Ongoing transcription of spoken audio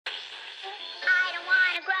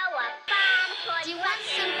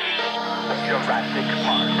Jurassic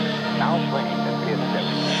Park. Now playing at theaters.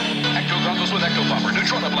 Ecto goggles with Ecto Bomber,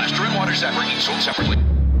 Neutron Blaster, and Water Zapper, each sold separately.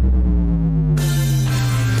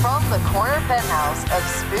 From the corner penthouse of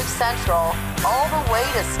Spook Central all the way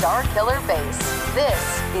to Star Killer Base,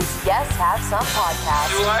 this is Yes Have Some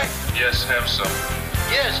Podcast. Do I? Yes, have some.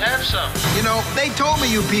 Yes, have some. You know, they told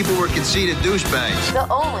me you people were conceited douchebags.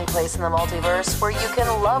 The only place in the multiverse where you can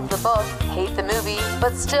love the book, hate the movie,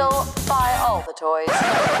 but still buy all the toys.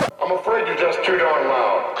 I'm afraid you're just too darn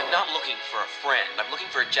loud. I'm not looking for a friend. I'm looking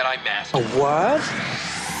for a Jedi Master. What?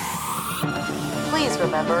 Please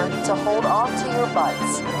remember to hold on to your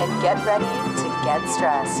butts and get ready to get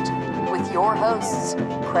stressed. With your hosts,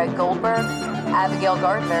 Craig Goldberg, Abigail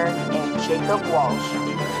Gardner, and Jacob Walsh.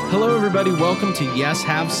 Hello, everybody. Welcome to Yes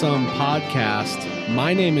Have Some Podcast.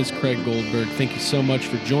 My name is Craig Goldberg. Thank you so much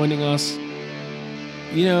for joining us.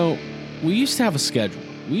 You know, we used to have a schedule.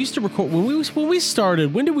 We used to record when we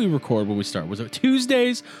started. When did we record? When we started, was it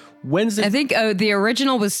Tuesdays, Wednesdays? I think the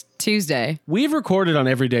original was Tuesday. We've recorded on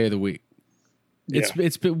every day of the week.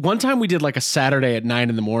 It's been one time we did like a Saturday at 9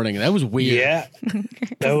 a.m. and that was weird. Yeah,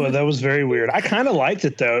 that was very weird. I kind of liked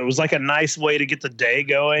it though. It was like a nice way to get the day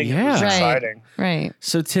going. Yeah, it was right. exciting. Right.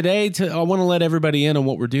 So today, I want to let everybody in on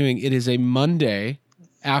what we're doing. It is a Monday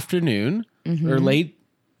afternoon or late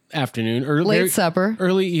afternoon or Late supper.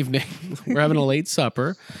 early evening. We're having a late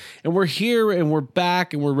supper, and we're here and we're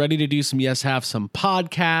back and we're ready to do some Yes Have Some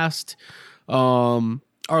podcast.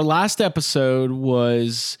 Our last episode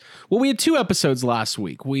was, well, we had two episodes last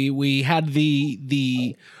week. We had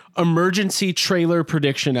the emergency trailer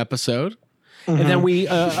prediction episode. And then we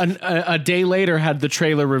a day later had the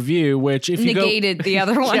trailer review, which if you negated the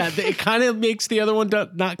other one. Yeah, it kind of makes the other one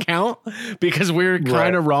not count because we're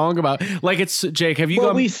kind of wrong about, like, it's Jake. Have you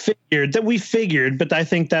gone? We figured, but I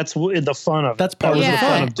think that's the fun of it. That's part of the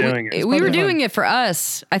fun of doing it. We were doing it for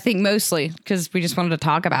us, I think, mostly because we just wanted to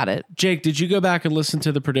talk about it. Jake, did you go back and listen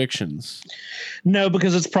to the predictions? No,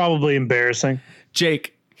 because it's probably embarrassing.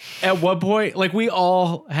 Jake, at what point, like, we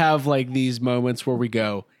all have like these moments where we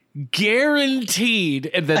go,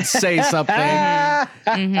 guaranteed, and then say something.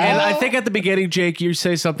 And I think at the beginning, Jake, you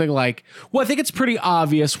say something like, well, I think it's pretty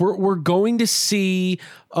obvious. We're going to see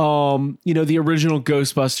the original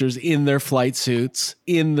Ghostbusters in their flight suits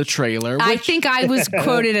in the trailer. I think I was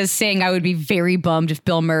quoted as saying I would be very bummed if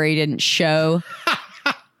Bill Murray didn't show.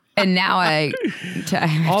 And now I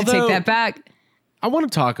have to take that back. I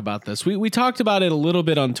want to talk about this. We talked about it a little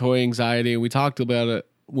bit on Toy Anxiety, and we talked about it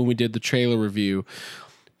when we did the trailer review.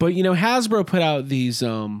 But, you know, Hasbro put out these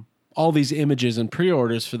all these images and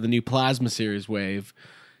pre-orders for the new Plasma Series wave,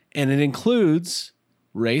 and it includes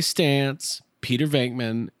Ray Stantz, Peter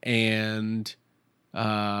Venkman, and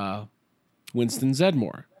Winston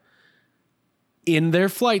Zeddemore in their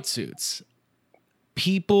flight suits.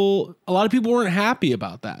 A lot of people weren't happy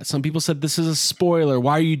about that. Some people said, this is a spoiler.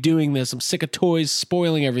 Why are you doing this? I'm sick of toys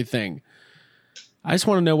spoiling everything. I just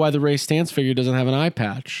want to know why the Ray Stantz figure doesn't have an eye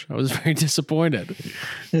patch. I was very disappointed.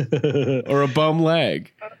 Or a bum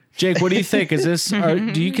leg. Jake, what do you think? Is this?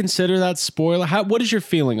 Do you consider that spoiler? What is your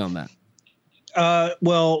feeling on that?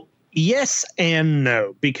 Well, yes and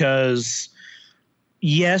no, because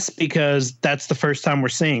that's the first time we're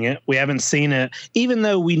seeing it. We haven't seen it, even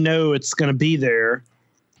though we know it's going to be there.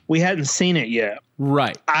 We hadn't seen it yet.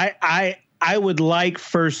 Right. I would like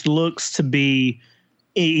first looks to be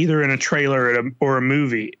either in a trailer or a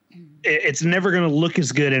movie. It's never going to look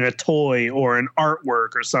as good in a toy or an artwork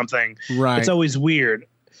or something. Right. It's always weird.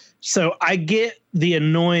 So I get the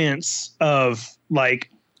annoyance of,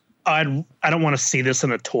 like, I don't want to see this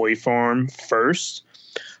in a toy form first.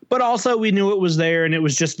 But also we knew it was there and it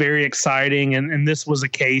was just very exciting. And this was a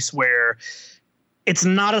case where it's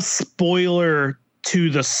not a spoiler to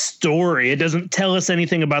the story. It doesn't tell us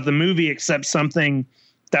anything about the movie except something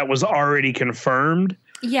that was already confirmed.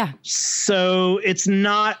 Yeah. So it's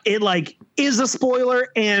not, it like is a spoiler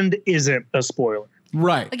and isn't a spoiler.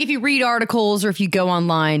 Right. Like if you read articles or if you go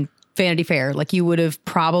online, Vanity Fair, like you would have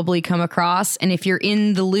probably come across. And if you're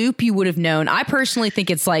in the loop, you would have known. I personally think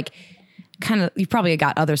it's like kind of, you've probably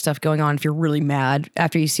got other stuff going on if you're really mad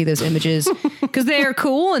after you see those images because they are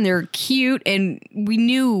cool and they're cute and we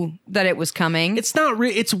knew that it was coming. It's not,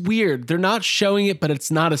 it's weird. They're not showing it, but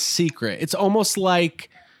it's not a secret. It's almost like,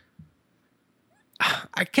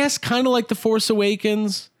 I guess kind of like The Force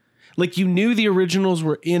Awakens. Like you knew the originals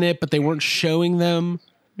were in it, but they weren't showing them.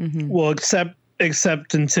 Mm-hmm. Well,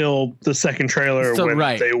 except until the second trailer when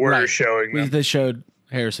they were showing them. They showed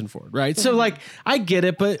Harrison Ford, right? So like I get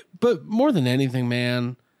it, but more than anything,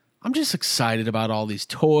 man, I'm just excited about all these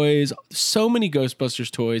toys. So many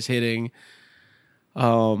Ghostbusters toys hitting.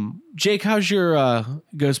 Jake, how's your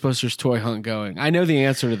Ghostbusters toy hunt going? I know the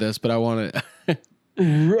answer to this, but I want to.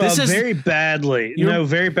 Very badly. No,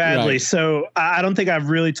 very badly. Right. So I don't think I've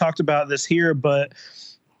really talked about this here, but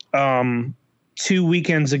 2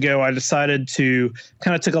 weekends ago, I decided to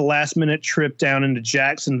kind of took a last minute trip down into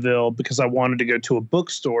Jacksonville because I wanted to go to a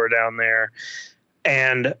bookstore down there.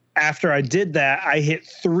 And after I did that, I hit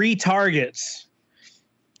 3 Targets.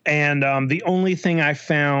 And the only thing I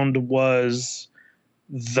found was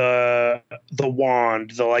the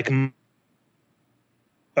wand, the like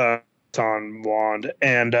on wand.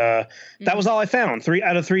 And that was all I found. 3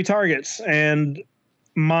 out of 3 Targets. And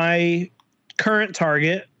my current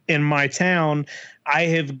Target in my town, I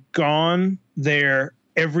have gone there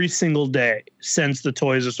every single day since the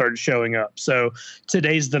toys have started showing up. So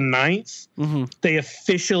today's the 9th. Mm-hmm. They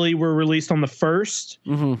officially were released on the 1st.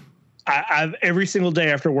 Mm-hmm. I've every single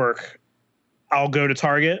day after work, I'll go to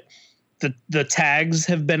Target. The tags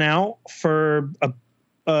have been out for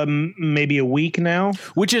maybe a week now,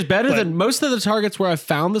 which is better than most of the Targets where I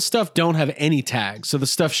found the stuff don't have any tags, so the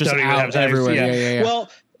stuff's just out everywhere. Yeah. Well,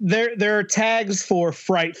 there are tags for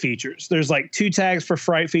fright features. There's like 2 tags for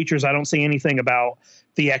fright features. I don't see anything about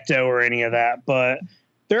the Ecto or any of that, but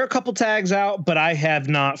there are a couple tags out. But I have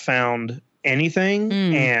not found anything,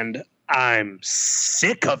 and I'm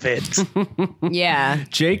sick of it. Yeah,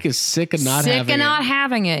 Jake is sick of not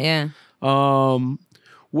having it. Yeah.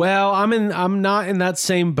 Well, I'm not in that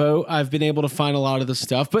same boat. I've been able to find a lot of the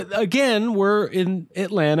stuff, but again, we're in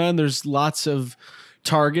Atlanta and there's lots of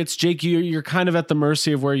Targets. Jake, you're kind of at the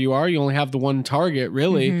mercy of where you are. You only have the one Target,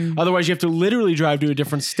 really. Mm-hmm. Otherwise, you have to literally drive to a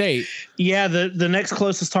different state. Yeah, the next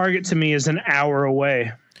closest Target to me is an hour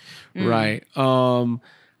away. Right.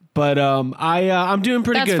 But I'm doing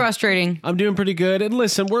pretty good. That's frustrating. I'm doing pretty good. And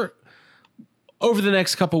listen, we're over the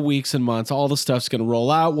next couple weeks and months, all the stuff's going to roll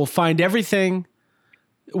out. We'll find everything.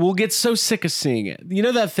 We'll get so sick of seeing it. You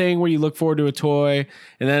know that thing where you look forward to a toy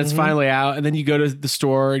and then it's finally out and then you go to the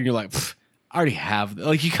store and you're like, I already have that.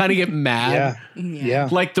 Like you kind of get mad. Yeah.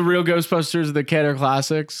 Like the real Ghostbusters, the Kenner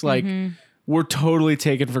Classics. Like we're totally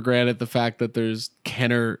taking for granted the fact that there's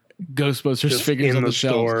Kenner Ghostbusters just figures on the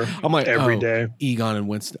shelves. I'm like, every day. Egon and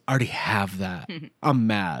Winston, I already have that. I'm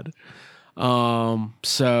mad.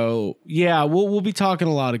 So yeah, we'll be talking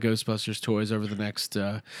a lot of Ghostbusters toys over the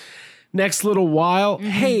next little while.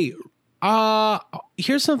 Hey,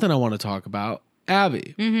 here's something I want to talk about.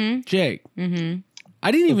 Abby, Jake, I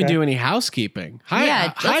didn't even do any housekeeping.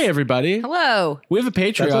 Hi everybody. Hello. We have a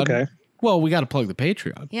Patreon. That's okay. Well, we got to plug the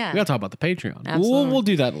Patreon. Yeah. We got to talk about the Patreon. Absolutely. We'll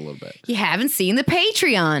do that in a little bit. You haven't seen the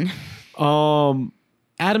Patreon.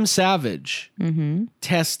 Adam Savage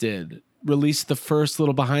tested, released the first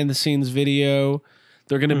little behind the scenes video.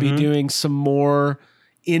 They're going to be doing some more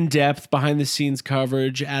in-depth behind the scenes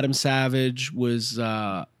coverage. Adam Savage was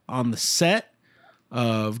on the set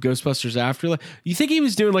of Ghostbusters Afterlife. You think he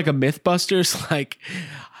was doing like a Mythbusters? Like,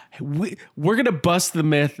 we're going to bust the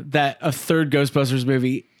myth that a third Ghostbusters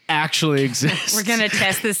movie actually exists. We're gonna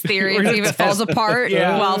test this theory and see if it falls apart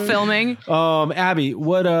while filming. Abby,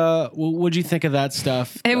 what'd you think of that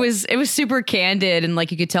stuff? It was super candid and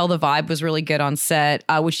like you could tell the vibe was really good on set,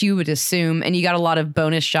 which you would assume. And you got a lot of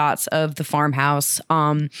bonus shots of the farmhouse,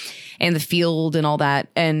 and the field and all that,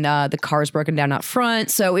 and the cars broken down out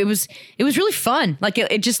front. So it was really fun. Like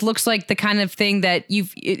it just looks like the kind of thing that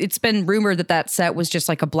it's been rumored that set was just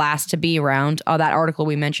like a blast to be around. That article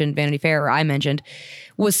we mentioned, Vanity Fair, or I mentioned,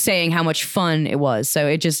 was saying how much fun it was. So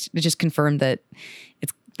it just confirmed that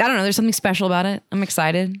it's, I don't know, there's something special about it. I'm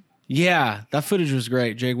excited. Yeah, that footage was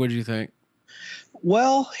great. Jake, what did you think?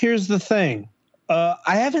 Well, here's the thing. I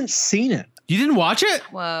haven't seen it. You didn't watch it?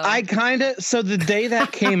 Whoa. So the day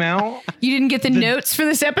that came out. You didn't get the notes for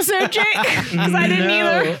this episode, Jake? Because I didn't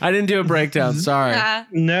either. I didn't do a breakdown. Sorry.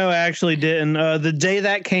 No, I actually didn't. The day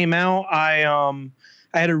that came out, I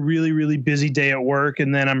had a really, really busy day at work.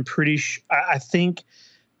 And then I'm pretty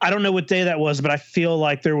I don't know what day that was, but I feel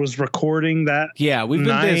like there was recording that. Yeah, we've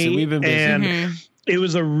been busy. And it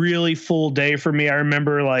was a really full day for me. I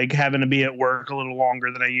remember like having to be at work a little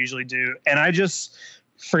longer than I usually do. And I just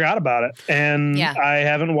forgot about it. And I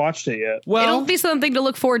haven't watched it yet. Well, it'll be something to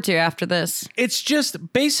look forward to after this. It's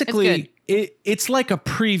just basically, it's like a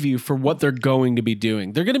preview for what they're going to be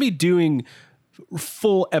doing. They're going to be doing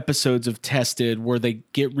full episodes of Tested where they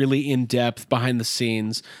get really in depth behind the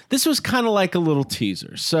scenes. This was kind of like a little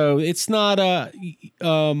teaser, so it's not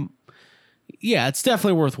it's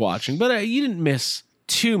definitely worth watching. But you didn't miss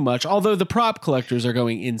too much. Although the prop collectors are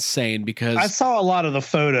going insane because I saw a lot of the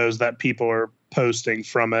photos that people are posting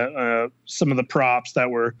from it. Some of the props that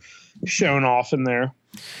were shown off in there.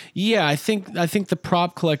 Yeah, I think the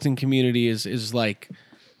prop collecting community is like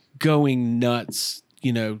going nuts,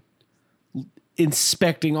 you know,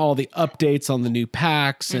 inspecting all the updates on the new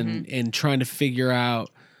packs and trying to figure out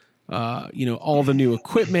you know, all the new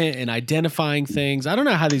equipment and identifying things. I don't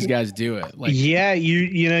know how these guys do it. Like, yeah,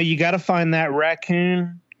 you know, you got to find that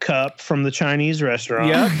raccoon cup from the Chinese restaurant.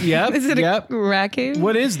 Yep. Is it a raccoon?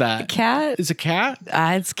 What is that? A cat? It's a cat?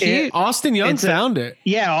 It's cute. Austin Young found it.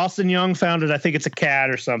 Yeah, Austin Young found it. I think it's a cat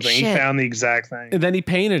or something. Shit. He found the exact thing. And then he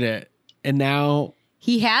painted it. And now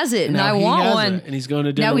he has it, and now I he want has one. it, and he's going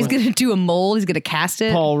to dinner Now he's with going to do a mold. He's going to cast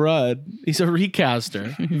it. Paul Rudd. He's a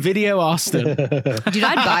recaster. Video Austin. Dude,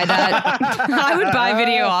 I'd buy that. I would buy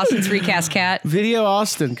Video Austin's recast cat. Video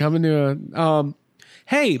Austin coming to a...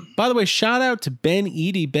 Hey, by the way, shout out to Ben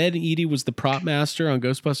Eady. Ben Eady was the prop master on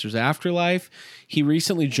Ghostbusters Afterlife. He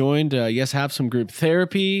recently joined Yes Have Some Group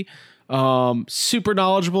Therapy. Super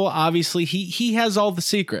knowledgeable. Obviously, he has all the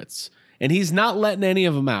secrets, and he's not letting any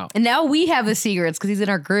of them out. And now we have the secrets because he's in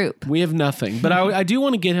our group. We have nothing, but I do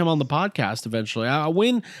want to get him on the podcast eventually.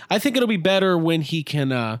 I think it'll be better when he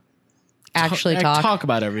can Actually talk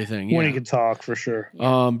about everything. When yeah. he can talk, for sure.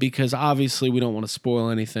 Because obviously we don't want to spoil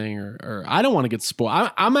anything, or I don't want to get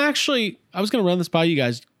spoiled. I was going to run this by you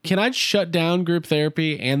guys. Can I shut down group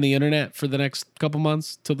therapy and the internet for the next couple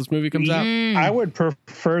months till this movie comes out? I would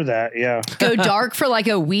prefer that. Yeah. Go dark for like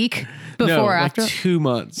a week before or after? 2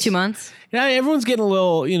 months. 2 months? Yeah, everyone's getting a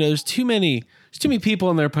little, you know, there's too many people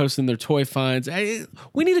in there posting their toy finds.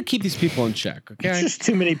 We need to keep these people in check, okay? It's just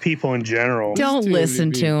too many people in general. Don't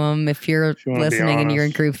listen to them if you're you wanna be listening and you're in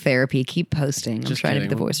honest. group therapy. Keep posting. I'm Just trying kidding.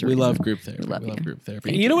 to be the voice of We reason. love group therapy. We love you. Group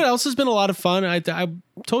therapy. Thank You know what else has been a lot of fun? I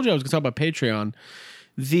told you I was going to talk about Patreon.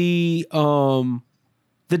 The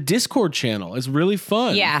Discord channel is really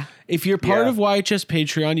fun. Yeah. If you're part of YHS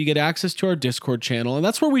Patreon, you get access to our Discord channel, and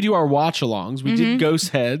that's where we do our watch-alongs. We did Ghost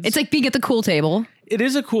Heads. It's like being at the cool table. It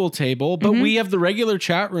is a cool table, but we have the regular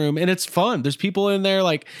chat room, and it's fun. There's people in there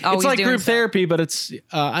like it's Always like doing group stuff. therapy, but it's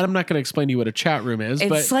I'm not going to explain to you what a chat room is, It's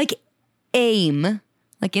but like AIM,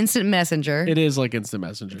 like instant messenger. it is like instant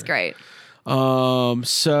messenger. It's great.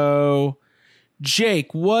 So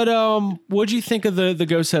Jake, what'd you think of the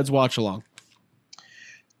Ghost Heads watch along?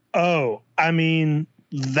 Oh, I mean,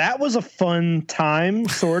 that was a fun time,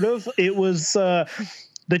 sort of. It was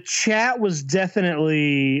the chat was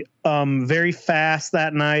definitely very fast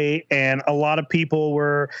that night, and a lot of people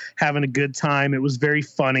were having a good time. It was very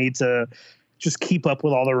funny to just keep up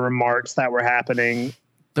with all the remarks that were happening.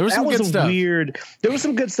 There was some good stuff. There was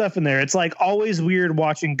some good stuff in there. It's like always weird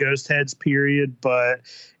watching Ghost Heads, period, but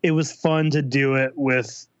it was fun to do it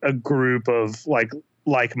with a group of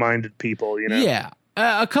like-minded people, you know? Yeah.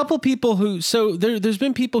 A couple people there's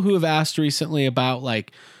been people who have asked recently about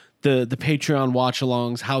like the Patreon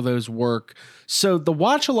watch-alongs, how those work. So the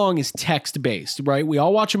watch-along is text-based, right? We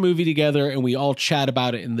all watch a movie together and we all chat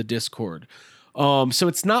about it in the Discord. So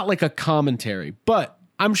it's not like a commentary, but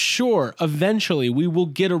I'm sure eventually we will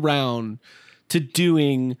get around to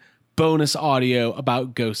doing bonus audio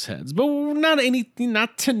about Ghost Heads, but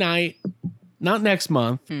not tonight, not next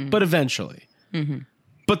month, but eventually.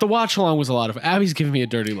 But the watch along was a lot of Abby's giving me a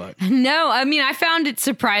dirty look. No, I mean, I found it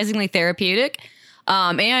surprisingly therapeutic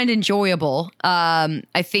and enjoyable.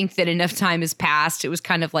 I think that enough time has passed. It was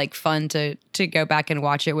kind of like fun to go back and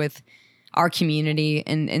watch it with our community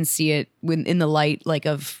and see it in the light like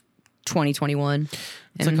of 2021.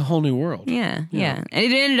 It's like a whole new world. Yeah. And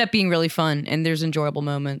it ended up being really fun. And there's enjoyable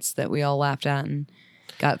moments that we all laughed at and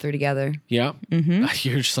got through together. Yeah.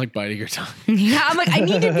 You're just like biting your tongue. Yeah, I'm like, I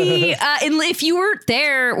need to be. If you weren't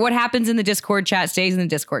there, what happens in the Discord chat stays in the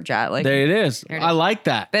Discord chat. Like, There it is. I like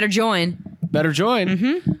that. better join. Better join.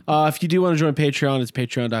 If you do want to join Patreon, it's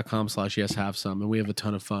patreon.com/yeshavesome, and we have a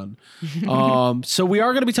ton of fun. So we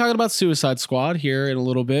are going to be talking about Suicide Squad here in a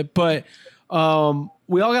little bit, but we all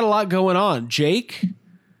got a lot going on. Jake,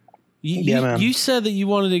 you said that you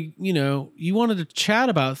wanted to chat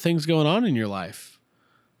about things going on in your life.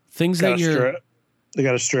 Things that They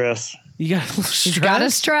got to stress. You got a little stress.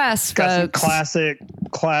 Gotta stress, Got some folks.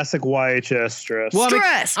 classic YHS stress. Well,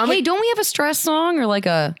 Stress. Hey, don't we have a stress song or like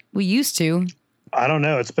we used to? I don't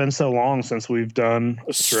know. It's been so long since we've done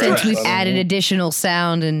a stress. Since we've I don't added know. additional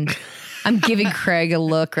sound, and I'm giving Craig a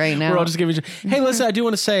look right now. We're all just giving. Hey, listen, I do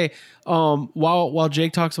want to say, while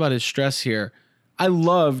Jake talks about his stress here,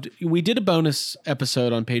 we did a bonus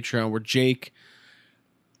episode on Patreon where Jake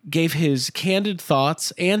gave his candid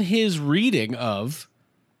thoughts and his reading of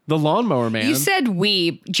The Lawnmower Man. You said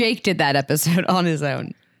Jake did that episode on his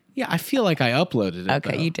own. Yeah, I feel like I uploaded it.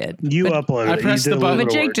 Okay, though. you did. You uploaded I it. pressed You did the a button. little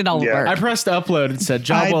But Jake work. did all the work. I pressed upload and said,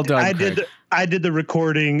 "Job well done." Craig." I did the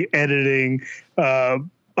recording, editing,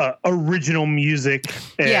 original music,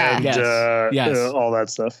 and Yeah. Yes. all that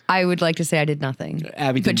stuff. I would like to say I did nothing.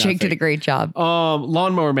 Abby did but Jake did nothing. a great job.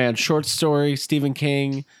 Lawnmower Man, short story, Stephen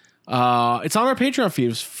King. It's on our Patreon feed. It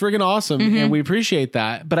was friggin' awesome, Mm-hmm. and we appreciate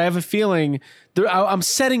that. But I have a feeling I'm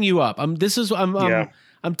setting you up. I'm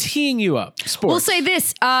teeing you up. Sports. We'll say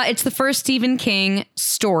this. It's the first Stephen King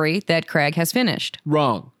story that Craig has finished.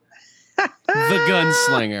 Wrong. The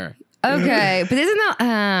Gunslinger. Okay, but isn't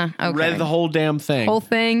that okay? Read the whole damn thing. Whole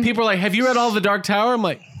thing. People are like, "Have you read all of The Dark Tower?" I'm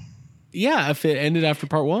like, "Yeah." If it ended after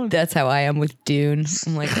part 1. That's how I am with Dune.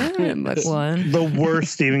 I'm like, book 1. The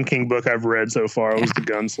worst Stephen King book I've read so far was The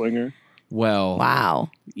Gunslinger. Well, Wow.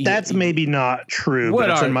 That's maybe not true, What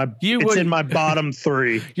but it's are in my you it's would- in my bottom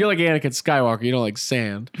 3. You're like Anakin Skywalker. You don't like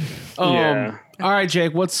sand. Yeah. All right,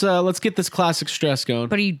 Jake. Let's get this classic stress going.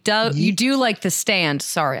 But you do like The Stand.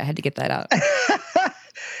 Sorry, I had to get that out.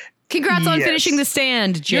 Congrats on Yes. finishing The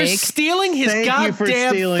Stand, You're Jake. stealing his Thank you for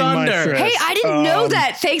goddamn stealing my thunder. stress. Hey, I didn't know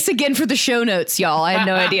that. Thanks again for the show notes, y'all. I had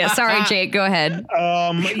no idea. Sorry, Jake. Go ahead.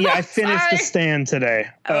 Yeah, I finished The Sorry. Stand today.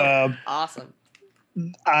 Awesome.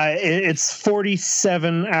 It's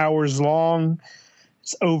 47 hours long.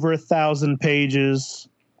 It's over 1,000 pages.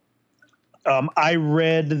 I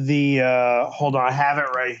read the hold on, I have it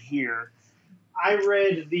right here. I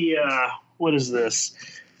read the what is this?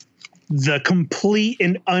 The complete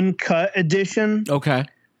and uncut edition, Okay.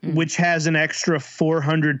 which has an extra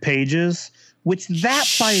 400 pages, which that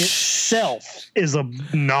by itself is a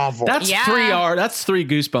novel. That's Yeah. 3 hours. That's 3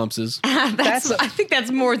 Goosebumpses. I think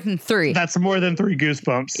that's more than 3. That's more than 3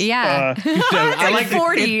 Goosebumps. Yeah. I like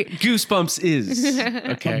 40. Goosebumps is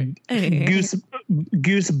okay.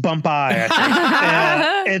 Goosebump eye.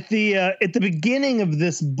 I think. At the beginning of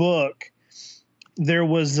this book, there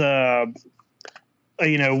was like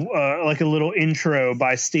a little intro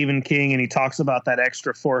by Stephen King, and he talks about that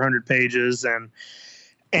extra 400 pages,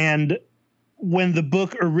 and when the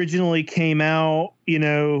book originally came out,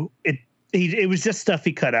 it was just stuff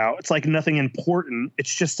he cut out. It's like nothing important.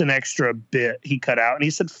 It's just an extra bit he cut out. And he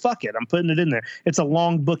said, fuck it, I'm putting it in there. It's a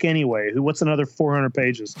long book anyway. What's another 400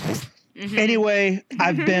 pages? Mm-hmm. Anyway,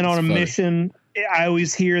 I've been on a funny. mission. I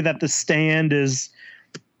always hear that The Stand is,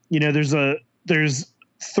 there's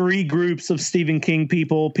 3 groups of Stephen King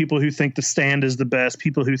people who think The Stand is the best,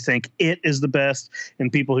 people who think It is the best,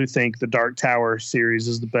 and people who think the Dark Tower series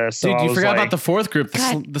is the best. So Dude, I you was forgot like, about the 4th group,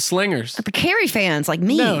 God. the Slingers. The Carrie fans like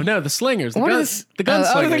me. No, the Slingers. What The is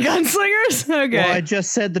Gunslingers. the Gunslingers? Okay. well, I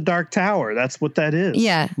just said the Dark Tower. That's what that is.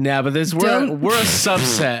 Yeah. Nah, but we're a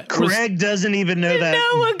subset. Craig doesn't even know that.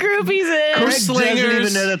 know what group he's in. Craig doesn't Slingers.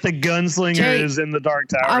 even know that the Gunslinger Jake, is in the Dark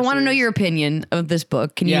Tower. I want to know series. your opinion of this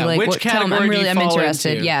book. Can Yeah, you which tell me? category do you I'm fall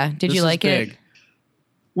interested. into? Yeah. Did This you is like it? big.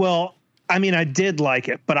 Well, I mean, I did like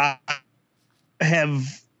it, but I have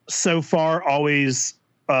so far always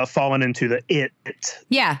fallen into the It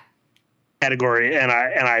Yeah. category, and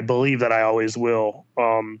I believe that I always will.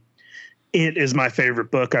 It is my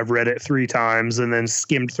favorite book. I've read it 3 times and then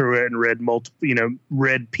skimmed through it and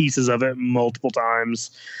read pieces of it multiple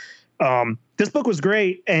times. This book was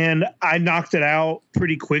great, and I knocked it out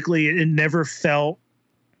pretty quickly. It never felt,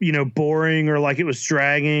 boring or like it was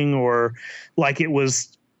dragging or like it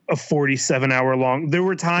was a 47-hour long. There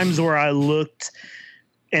were times where I looked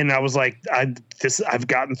and I was like, I've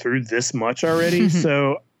gotten through this much already.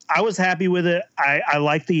 So I was happy with it. I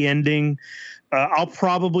like the ending. I'll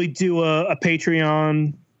probably do a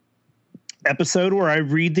Patreon episode where I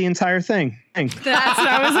read the entire thing. That's what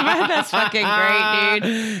I was about. That's fucking great,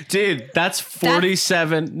 dude. Dude, that's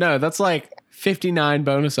 47. No, that's like 59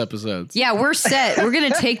 bonus episodes. Yeah, we're set. We're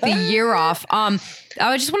gonna take the year off. I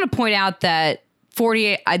just want to point out that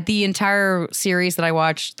 48. The entire series that I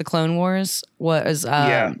watched, The Clone Wars, was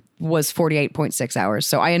 48.6 hours.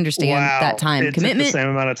 So I understand that time it commitment. took the same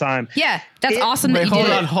amount of time. Yeah, that's awesome. Wait, that you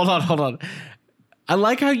did it. hold on. I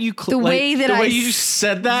like how you The way that I you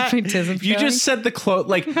said that. My tism's You going. just said the quote.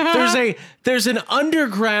 Like there's an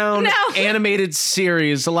underground No. animated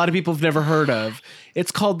series a lot of people have never heard of. It's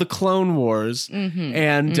called The Clone Wars,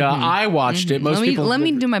 and I watched it. Most people let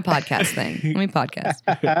me do my podcast thing. Let me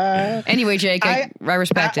podcast. Anyway, Jake, I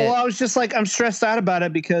respect it. Well, I was just like, I'm stressed out about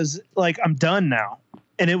it because like I'm done now.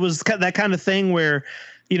 And it was that kind of thing where,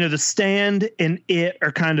 The Stand and It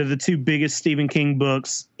are kind of the 2 biggest Stephen King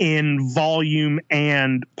books in volume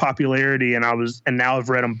and popularity. And now I've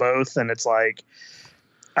read them both, and it's like,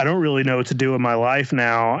 I don't really know what to do with my life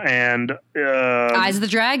now. And Eyes of the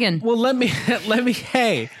Dragon. Well, let me.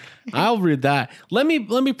 Hey, I'll read that. Let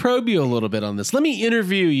me probe you a little bit on this. Let me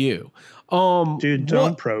interview you. Dude,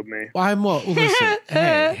 don't probe me. Listen.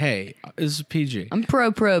 hey, this is PG. I'm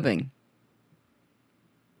probing.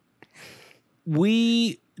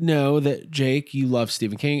 We know that Jake, you love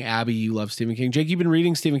Stephen King. Abby, you love Stephen King. Jake, you've been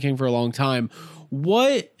reading Stephen King for a long time.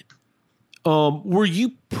 What were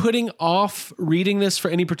you putting off reading this for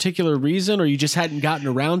any particular reason, or you just hadn't gotten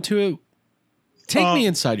around to it? Take me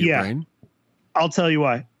inside your brain. I'll tell you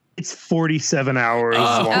why. It's 47 hours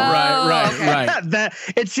long. Right. That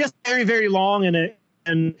it's just very, very long,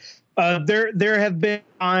 and there have been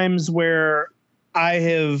times where I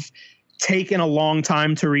have taken a long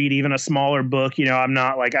time to read even a smaller book. You know, I'm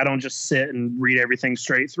not like, I don't just sit and read everything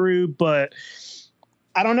straight through, but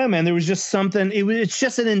I don't know, man. There was just something. It's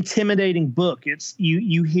just an intimidating book. It's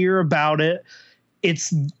you hear about it.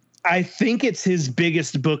 I think it's his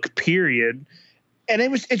biggest book, period. And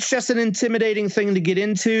it's just an intimidating thing to get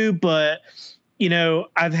into. But, you know,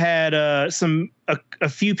 I've had a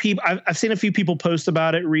few people. I've seen a few people post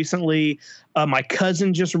about it recently. My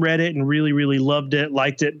cousin just read it and really, really loved it.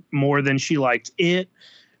 Liked it more than she liked it.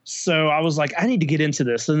 So I was like, I need to get into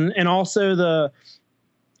this. And also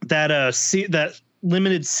that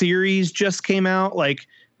limited series just came out like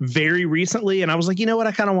very recently, and I was like, you know what,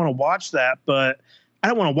 I kind of want to watch that, but I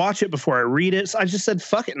don't want to watch it before I read it. So I just said,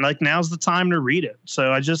 fuck it, and like now's the time to read it.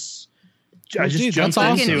 So I just jumped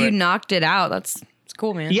into it. You knocked it out. That's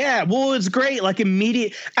cool, man. Yeah, well, it's great. Like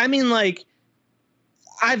immediate. I mean, like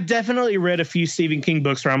I've definitely read a few Stephen King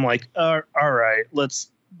books where I'm like, all right,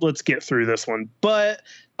 let's get through this one. But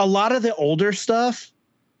a lot of the older stuff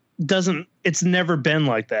it's never been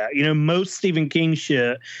like that. You know, most Stephen King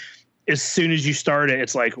shit, as soon as you start it,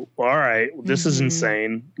 it's like, all right, this is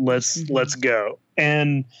insane. Let's go.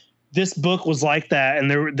 And this book was like that.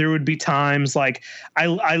 And there would be times like I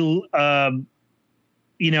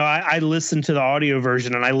listened to the audio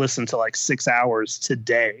version, and I listened to like 6 hours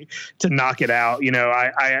today to knock it out. You know,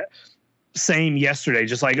 I same yesterday,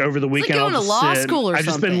 just like over the weekend. Like going to law school or I've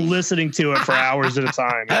just been listening to it for hours at a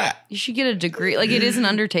time. Yeah. You should get a degree. Like, it is an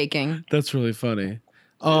undertaking. That's really funny.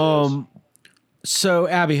 So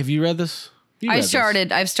Abby, have you read this? I've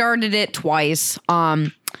started it twice.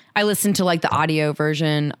 I listened to like the audio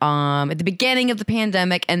version at the beginning of the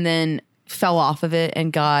pandemic, and then fell off of it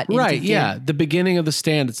and got the beginning of The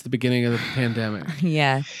Stand. It's the beginning of the pandemic.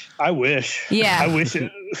 Yeah, I wish. Yeah, I wish it.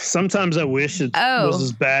 Sometimes I wish it was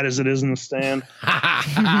as bad as it is in The Stand.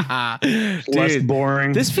 Less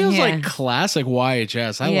boring. This feels like classic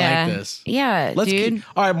YHS. I like this. Yeah, dude.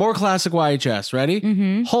 All right, more classic YHS. Ready?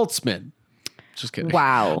 Holtzman. Just kidding.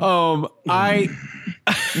 Wow.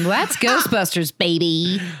 That's Ghostbusters,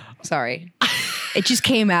 baby. Sorry. It just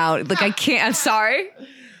came out. Like, I can't. I'm sorry.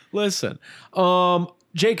 Listen,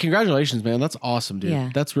 Jake, congratulations, man. That's awesome, dude. Yeah.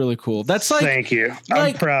 That's really cool. That's like, thank you.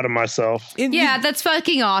 I'm proud of myself. That's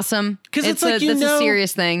fucking awesome. Because it's like, that's a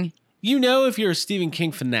serious thing. You know, if you're a Stephen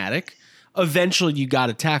King fanatic, eventually you got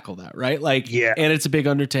to tackle that, right? Like, yeah. And it's a big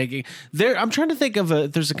undertaking. I'm trying to think of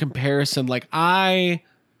there's a comparison. Like,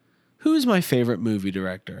 who's my favorite movie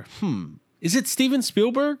director? Is it Steven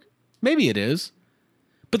Spielberg? Maybe it is.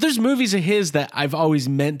 But there's movies of his that I've always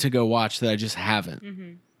meant to go watch that I just haven't.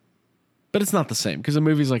 Mm-hmm. But it's not the same because the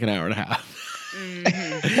movie's like an hour and a half.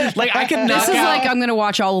 Mm-hmm. Like I could. This is like I'm going to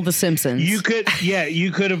watch all of The Simpsons. You could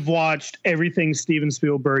have watched everything Steven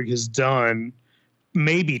Spielberg has done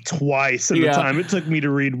maybe twice in the time it took me to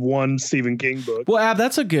read one Stephen King book. Well, Ab,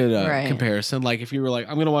 that's a good comparison. Like if you were like,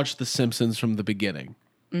 I'm going to watch The Simpsons from the beginning.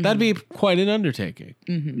 Mm-hmm. That'd be quite an undertaking.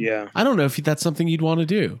 Mm-hmm. Yeah. I don't know if that's something you'd want to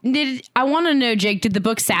do. I want to know, Jake, did the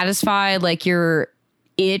book satisfy like your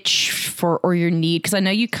itch or your need? Because I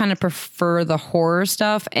know you kind of prefer the horror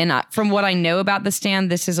stuff. And from what I know about The Stand,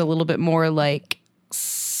 this is a little bit more like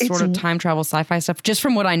sort of time travel sci-fi stuff, just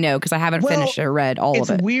from what I know, because I haven't finished or read all of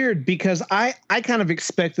it. It's weird because I kind of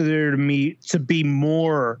expected there to be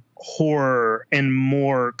more horror and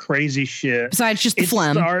more crazy shit. Besides just the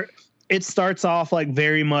phlegm. It starts off like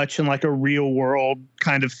very much in like a real world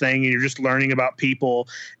kind of thing, and you're just learning about people.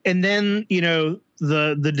 And then, you know,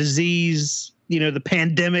 the disease, you know, the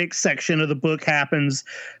pandemic section of the book happens,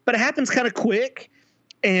 but it happens kind of quick.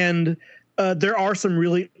 And there are some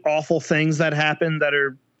really awful things that happen that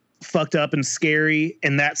are fucked up and scary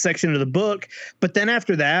in that section of the book. But then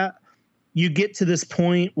after that, you get to this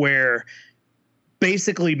point where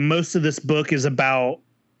basically most of this book is about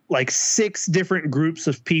like 6 different groups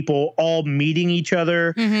of people all meeting each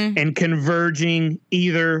other and converging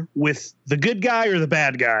either with the good guy or the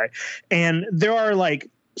bad guy. And there are like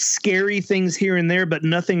scary things here and there, but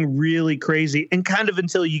nothing really crazy. And kind of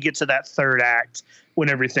until you get to that third act when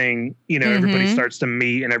everything, everybody starts to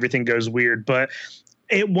meet and everything goes weird. But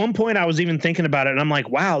at one point I was even thinking about it and I'm like,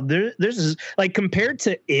 wow, this is like compared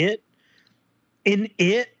to it, in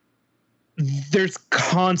it, there's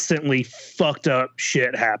constantly fucked up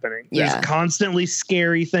shit happening. Yeah. There's constantly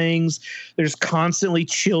scary things. There's constantly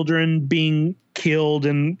children being killed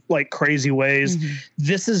in like crazy ways.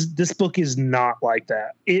 This book is not like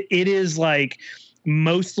that. It is like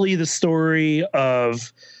mostly the story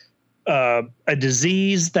of a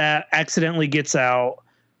disease that accidentally gets out,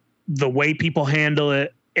 the way people handle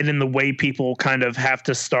it, and then the way people kind of have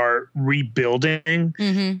to start rebuilding.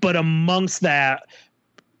 But amongst that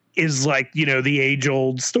is like, the age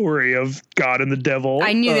old story of God and the devil.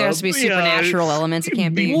 I knew there has to be supernatural elements. It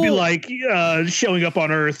can't be like showing up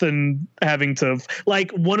on Earth and having to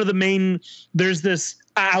like one of the main, there's this,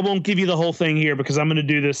 I won't give you the whole thing here because I'm going to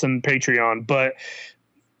do this in Patreon, but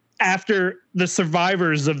after the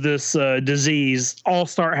survivors of this disease all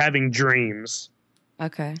start having dreams.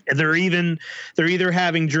 Okay. And they're either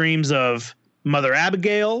having dreams of Mother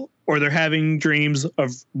Abigail or they're having dreams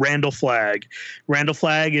of Randall Flagg. Randall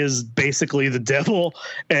Flagg is basically the devil,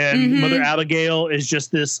 and Mother Abigail is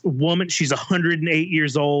just this woman. She's 108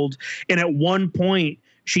 years old. And at one point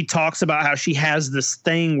she talks about how she has this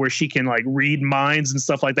thing where she can like read minds and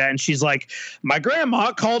stuff like that. And she's like, my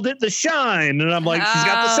grandma called it the shine. And I'm like, she's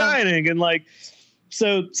got the shining. And like,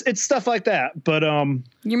 so it's stuff like that. But,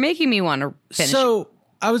 you're making me want to finish. So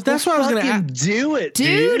that's what I was going to do it,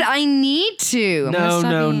 dude. I need to.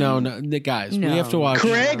 No. Guys, we have to watch.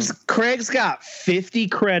 Craig's got 50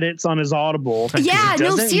 credits on his Audible. Yeah,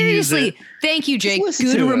 no, seriously. Thank you, Jake.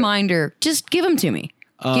 Good reminder. Just give them to me.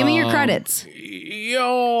 Give me your credits.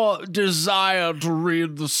 Your desire to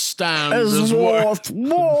read The Stand is worth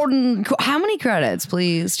more than... How many credits,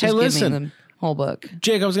 please? Just listen. give me the whole book.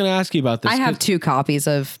 Jake, I was going to ask you about this. I have 2 copies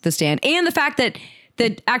of The Stand, and the fact that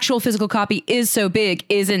the actual physical copy is so big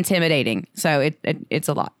is intimidating. So it's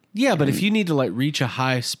a lot. Yeah, but if you need to like reach a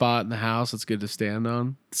high spot in the house, it's good to stand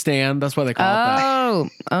on. Stand, that's why they call it that. Oh,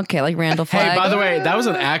 okay, like Randall Flagg. Hey, by the way, that was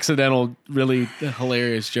an accidental, really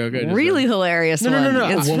hilarious joke. Really hilarious one. No.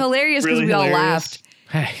 It's hilarious because we all laughed.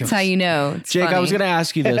 Hey, that's how you know. It's Jake, funny. I was going to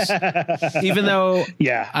ask you this. Even though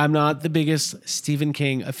I'm not the biggest Stephen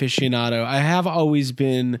King aficionado, I have always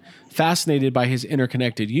been fascinated by his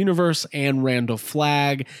interconnected universe and Randall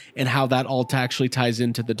Flagg and how that all actually ties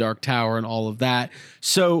into the Dark Tower and all of that.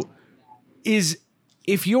 So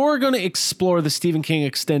if you're going to explore the Stephen King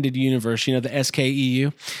extended universe, the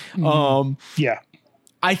SKEU,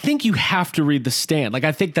 I think you have to read The Stand. Like,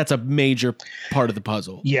 I think that's a major part of the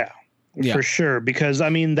puzzle. Yeah. For sure, because I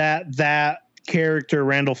mean that character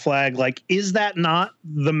Randall Flagg, like, is that not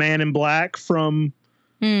the Man in Black from?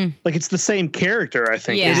 Like, it's the same character, I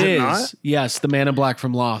think. Yeah. Is it not? Yes, the Man in Black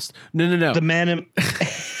from Lost. No. The Man in.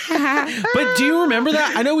 But do you remember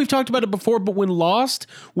that? I know we've talked about it before, but when Lost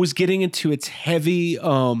was getting into its heavy,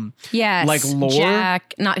 like lore,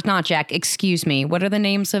 Jack, not Jack. Excuse me. What are the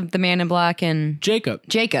names of the Man in Black and Jacob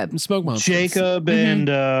and Smoke Monsters? Jacob and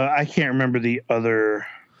I can't remember the other.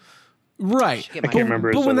 Right. I can't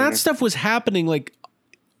remember. But when that stuff was happening, like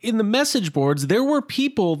in the message boards, there were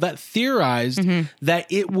people that theorized that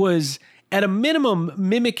it was at a minimum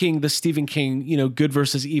mimicking the Stephen King, good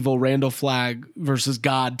versus evil, Randall Flagg versus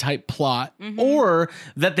God type plot, or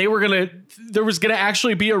that there was going to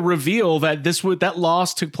actually be a reveal that that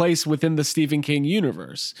loss took place within the Stephen King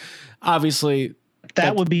universe. Obviously,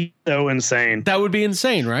 that would be so insane. That would be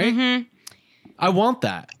insane, right? I want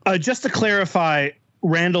that. Just to clarify,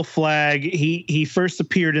 Randall Flagg, he first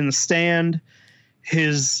appeared in The Stand.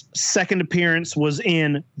 His second appearance was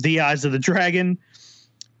in The Eyes of the Dragon.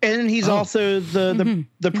 And he's also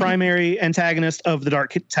the primary antagonist of The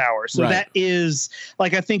Dark Tower. So that is,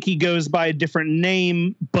 like, I think he goes by a different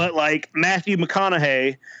name, but like Matthew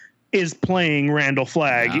McConaughey is playing Randall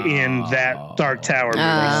Flagg in that Dark Tower movie.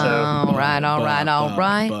 All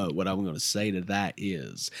right. But what I'm going to say to that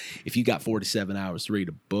is, if you got 47 hours to read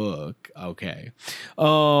a book, okay.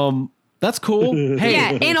 That's cool. Hey.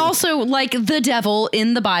 Yeah, and also, like, the devil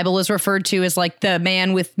in the Bible is referred to as like the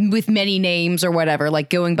man with many names or whatever,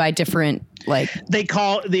 like going by different, like, they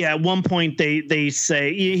call at one point they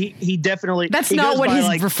say he definitely, that's not what he's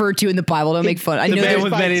like, referred to in the Bible. Don't make fun. I know there's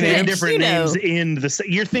with many names. Different names in the.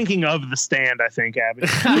 You're thinking of The Stand, I think, Abby.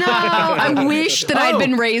 No, I wish that I'd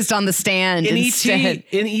been raised on The Stand in instead.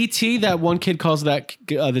 In E.T., that one kid calls that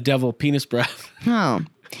the devil penis breath. Oh,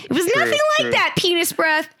 it was nothing like that. Penis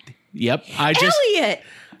breath. Yep. Elliot.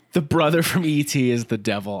 The brother from E.T. is the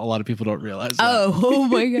devil. A lot of people don't realize that. Oh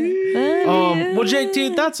my God. Well, Jake,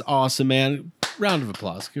 dude, that's awesome, man. round of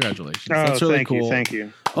applause. Congratulations. Oh, That's really thank cool. you. Thank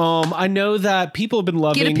you. I know that people have been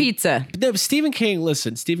loving. Get a pizza. No, Stephen King,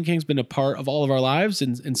 listen, Stephen King's been a part of all of our lives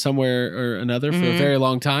in somewhere or another for a very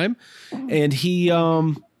long time. And he,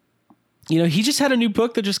 he just had a new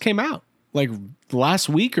book that just came out like last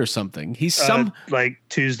week or something. He's like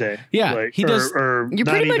Tuesday. Yeah, like, he does. Or You're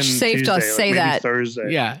not pretty much even safe to Tuesday, say maybe that.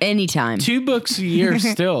 Thursday. Yeah. Anytime. 2 books a year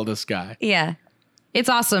still, this guy. Yeah. It's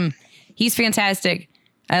awesome. He's fantastic.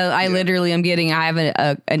 I literally am I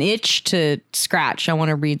have an itch to scratch. I want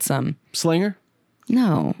to read some. Slinger?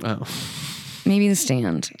 No. Oh. Maybe The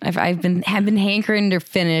Stand. Have been hankering to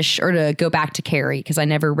finish or to go back to Carrie because I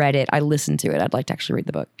never read it. I listened to it. I'd like to actually read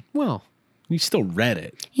the book. Well, you still read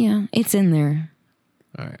it. Yeah, it's in there.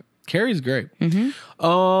 All right. Carrie's great.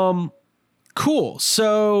 Cool.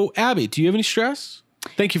 So, Abby, do you have any stress?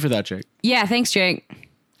 Thank you for that, Jake. Yeah, thanks, Jake.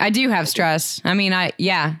 I do have stress. I mean,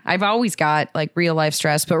 I've always got like real life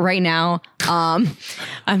stress, but right now, I'm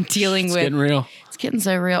dealing with. It's getting real. It's getting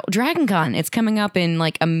so real. Dragon Con, it's coming up in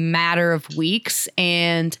like a matter of weeks,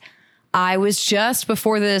 and I was just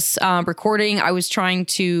before this recording, I was trying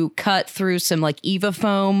to cut through some like Eva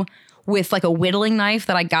foam with like a whittling knife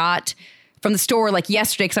that I got from the store like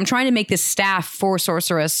yesterday because I'm trying to make this staff for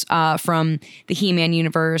Sorceress from the He-Man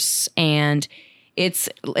universe, and it's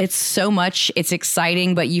so much. It's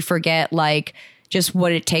exciting, but you forget like just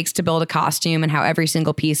what it takes to build a costume and how every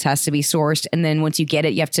single piece has to be sourced. And then once you get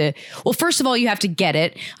it, you have to, well, first of all, you have to get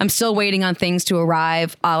it. I'm still waiting on things to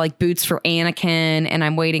arrive, like boots for Anakin, and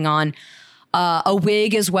I'm waiting on a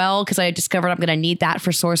wig as well because I discovered I'm going to need that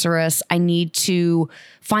for Sorceress. I need to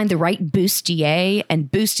find the right bustier,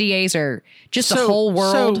 and bustiers are just a whole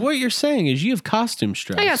world. So what you're saying is you have costume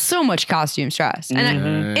stress. I got so much costume stress, and,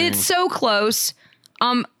 and it's so close.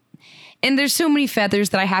 And there's so many feathers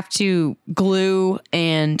that I have to glue,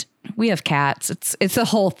 and we have cats. It's a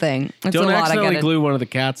whole thing. It's Don't a lot. accidentally glue one of the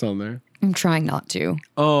cats on there. I'm trying not to.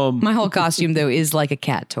 My whole costume though is like a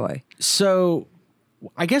cat toy. So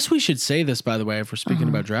I guess we should say this, by the way, if we're speaking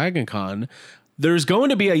about Dragon Con. There's going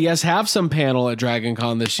to be a Yes Have Some panel at Dragon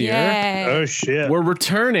Con this year. Yay. Oh shit. We're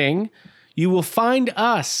returning. You will find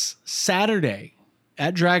us Saturday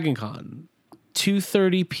at Dragon Con.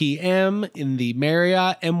 2:30 p.m. in the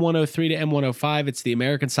Marriott M103 to M105. It's the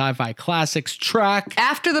American Sci-Fi Classics track.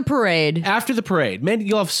 After the parade. After the parade. Man,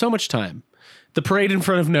 you'll have so much time. The parade in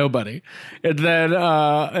front of nobody. And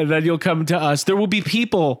then you'll come to us. There will be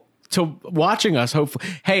people watching us, hopefully.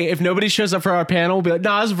 Hey, if nobody shows up for our panel, we'll be like,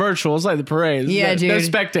 nah, it's virtual. It's like the parade. Yeah, dude. No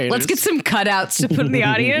spectators. Let's get some cutouts to put in the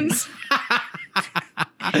audience.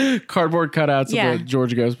 Cardboard cutouts of the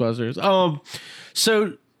Georgia Ghostbusters.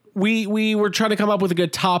 So we were trying to come up with a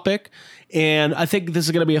good topic, and I think this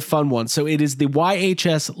is going to be a fun one. So it is the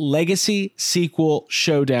YHS Legacy Sequel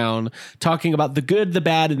Showdown, talking about the good, the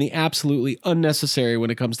bad, and the absolutely unnecessary when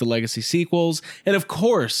it comes to Legacy sequels. And of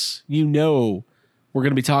course, we're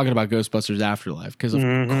going to be talking about Ghostbusters Afterlife because of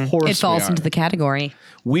course It falls into the category.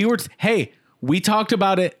 We talked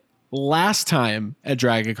about it last time at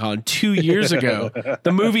Dragon Con 2 years ago.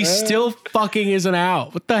 The movie still fucking isn't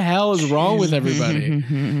out. What the hell is wrong with everybody?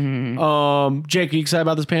 Jake, are you excited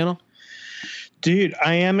about this panel? Dude,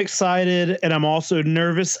 I am excited, and I'm also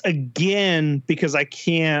nervous again because I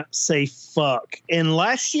can't say fuck. And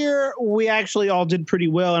last year, we actually all did pretty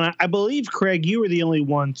well, and I believe, Craig, you were the only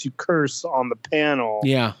one to curse on the panel.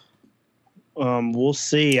 Yeah. We'll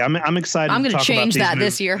see. I'm excited. I'm going to change that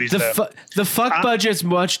this year. The fuck budget's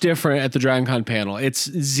much different at the Dragon Con panel. It's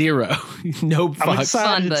zero. No fuck. I'm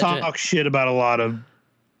excited to budget. talk shit about a lot of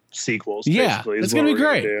sequels. Yeah, it's going to be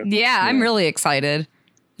great. Yeah, I'm really excited.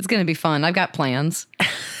 It's going to be fun. I've got plans.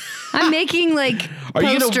 I'm making like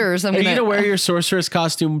posters. Are you going to wear your Sorceress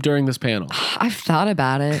costume during this panel? I've thought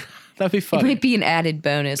about it. That'd be fun. It might be an added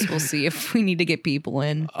bonus. We'll see if we need to get people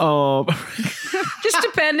in. Just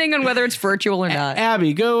depending on whether it's virtual or not.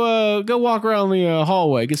 Abby, go walk around the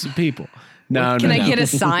hallway, get some people. No, Can I get a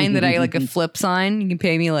sign that I like a flip sign? You can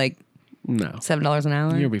pay me like $7 an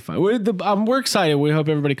hour. You'll be fine. We're excited. We hope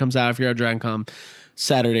everybody comes out if you're at DragonCon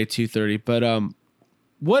Saturday 2:30. But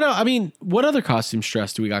what other costume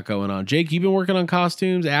stress do we got going on? Jake, you've been working on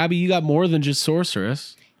costumes. Abby, you got more than just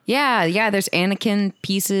Sorceress. Yeah. There's Anakin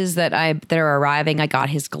pieces that are arriving. I got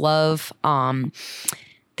his glove.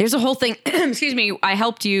 There's a whole thing. Excuse me. I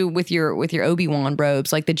helped you with your Obi-Wan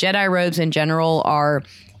robes. Like the Jedi robes in general are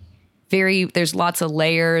there's lots of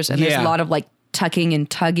layers, and there's a lot of like tucking and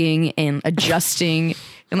tugging and adjusting.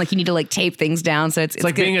 And like you need to like tape things down. So it's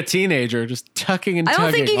like being a teenager, just tucking and tugging. I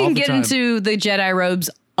don't think you can get into the Jedi robes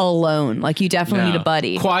alone. Like you definitely need a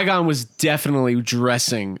buddy. Qui-Gon was definitely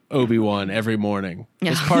dressing Obi-Wan every morning.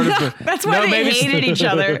 Yeah. As part of the, That's why they hated each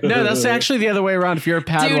other. No, that's actually the other way around. If you're a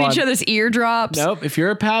Padawan, Doing each other's eardrops. Nope. If you're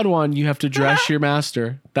a Padawan, you have to dress your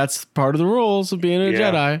master. That's part of the rules of being a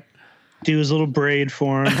Jedi. Do his little braid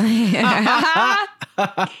for him.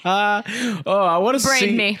 I want to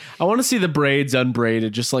see me. I want to see the braids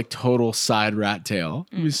unbraided, just like total side rat tail.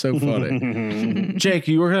 It'd be so funny. Jake,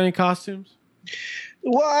 you working on any costumes?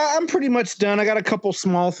 Well, I'm pretty much done. I got a couple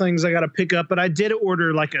small things I got to pick up, but I did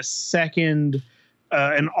order like a second,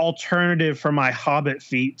 an alternative for my Hobbit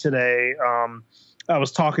feet today. I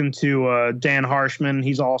was talking to Dan Harshman.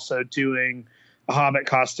 He's also doing a Hobbit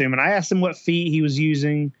costume, and I asked him what feet he was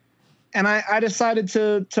using, and I decided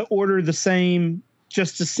to order the same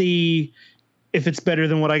just to see if it's better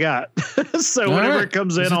than what I got. So whenever it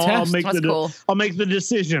comes in, I'll make I'll make the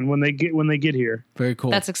decision when they get here. Very cool.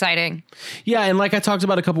 That's exciting. Yeah, and like I talked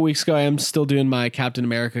about a couple weeks ago, I am still doing my Captain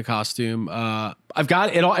America costume. I've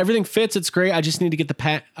got it all. Everything fits. It's great. I just need to get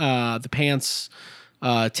the pants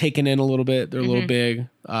taken in a little bit. They're a little big,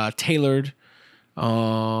 tailored.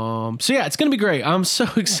 So yeah, it's gonna be great. I'm so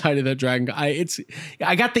excited that Dragon. I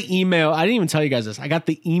got the email. I didn't even tell you guys this. I got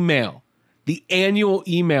the email. The annual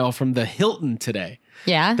email from the Hilton today.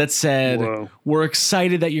 Yeah. That said, we're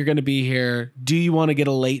excited that you're going to be here. Do you want to get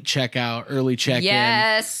a late checkout, early check-in?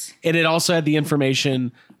 Yes. And it also had the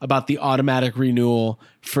information about the automatic renewal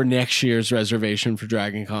for next year's reservation for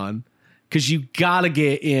Dragon Con. Because you got to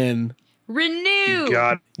get in. Renew. You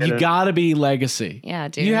got to be legacy. Yeah,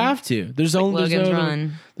 dude. You have to. There's no way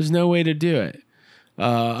to do it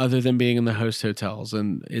other than being in the host hotels.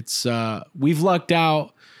 And it's we've lucked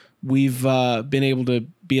out. We've been able to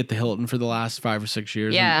be at the Hilton for the last 5 or 6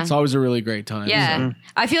 years. Yeah. It's always a really great time. Yeah. So.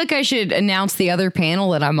 I feel like I should announce the other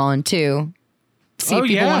panel that I'm on too. See if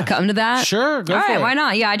people want to come to that. Sure. Go All for right. it. Why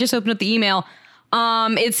not? Yeah. I just opened up the email.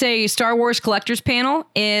 It's a Star Wars collectors panel,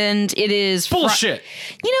 and it is bullshit.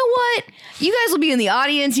 You know what? You guys will be in the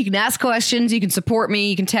audience. You can ask questions. You can support me.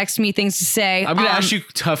 You can text me things to say. I'm going to ask you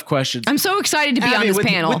tough questions. I'm so excited to be on this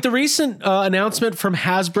panel. With the recent announcement from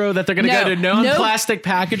Hasbro that they're going to go to non-plastic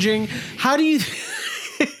packaging, how do you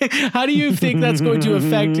think that's going to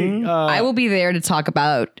affect? I will be there to talk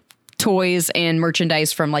about toys and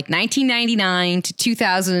merchandise from like 1999 to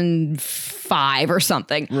 2005 or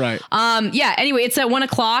something. Right. Yeah. Anyway, it's at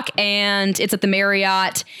 1:00 and it's at the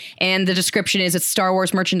Marriott. And the description is it's Star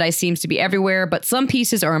Wars merchandise seems to be everywhere, but some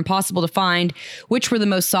pieces are impossible to find. Which were the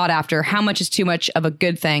most sought after? How much is too much of a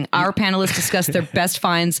good thing? Our panelists discuss their best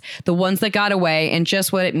finds, the ones that got away, and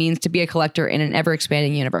just what it means to be a collector in an ever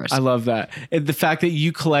expanding universe. I love that. And the fact that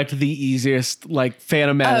you collect the easiest, like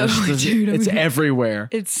Phantom Menace, it's everywhere.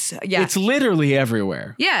 It's literally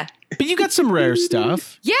everywhere. Yeah. But you got some rare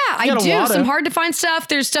stuff. Yeah, I do. Some hard to find stuff.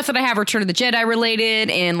 There's stuff that I have Return of the Jedi related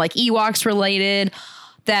and like Ewoks related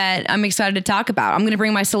that I'm excited to talk about. I'm going to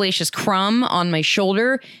bring my Salacious Crumb on my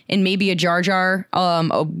shoulder and maybe a Jar Jar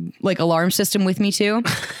like alarm system with me too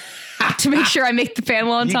to make sure I make the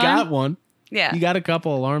panel on time. You got one. Yeah. You got a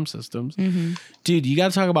couple alarm systems. Mm-hmm. Dude, you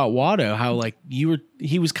got to talk about Watto, how like he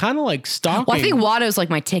was kind of like stalking. Well, I think Watto's like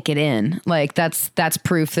my ticket in. Like that's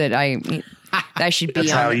proof that I should be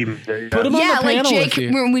That's on. how you put him on the panel Jake, with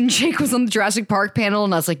you. when Jake was on the Jurassic Park panel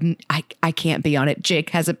and I was like, I can't be on it. Jake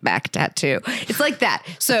has a back tattoo. It's like that.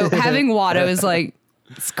 So having Watto is like,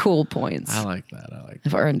 it's cool points. I like that.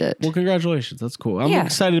 I've earned it. Well, congratulations. That's cool. I'm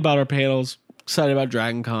excited about our panels. Excited about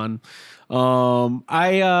Dragon Con.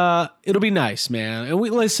 It'll be nice, man. And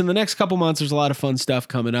listen, the next couple months, there's a lot of fun stuff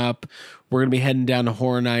coming up. We're going to be heading down to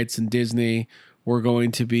Horror Nights and Disney. We're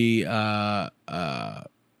going to be,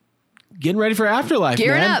 getting ready for Afterlife.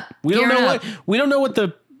 Gearing man. up. We don't know what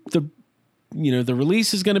the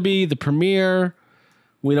release is going to be, the premiere.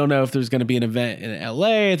 We don't know if there's going to be an event in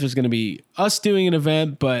LA, if there's going to be us doing an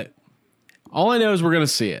event, but all I know is we're going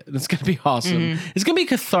to see it. It's going to be awesome. Mm-hmm. It's going to be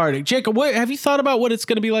cathartic. Jacob, have you thought about what it's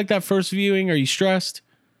going to be like that first viewing? Are you stressed?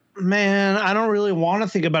 Man, I don't really want to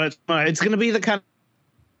think about it. It's going to be the kind of,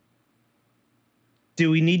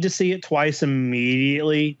 do we need to see it twice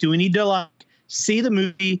immediately? Do we need to like see the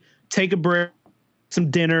movie, take a break,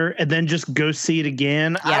 some dinner, and then just go see it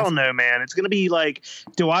again? Yes. I don't know, man. It's going to be like,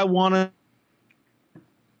 do I want a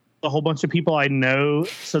whole bunch of people I know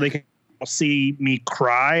so they can see me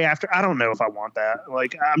cry after? I don't know if I want that.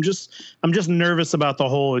 Like, I'm just nervous about the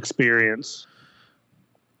whole experience,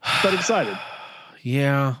 but excited.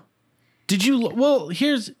 Yeah.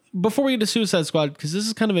 Before we get to Suicide Squad, because this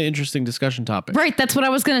is kind of an interesting discussion topic. Right. That's what I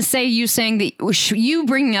was going to say. You saying that you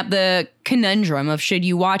bringing up the conundrum of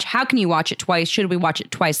how can you watch it twice? Should we watch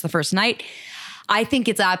it twice the first night? I think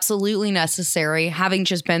it's absolutely necessary, having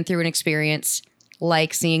just been through an experience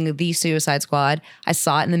like seeing The Suicide Squad. I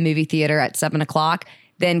saw it in the movie theater at 7:00,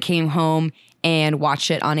 then came home and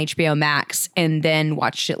watched it on HBO Max, and then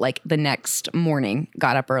watched it like the next morning,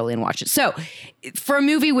 got up early and watched it. So for a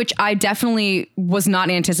movie which I definitely was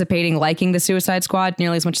not anticipating liking The Suicide Squad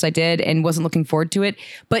nearly as much as I did and wasn't looking forward to it,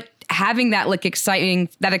 but having that like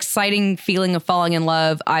exciting feeling of falling in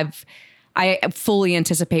love, I fully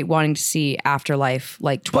anticipate wanting to see Afterlife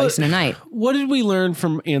like twice in a night. What did we learn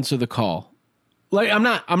from Answer the Call? Like, I'm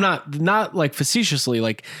not like facetiously,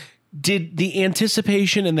 like, did the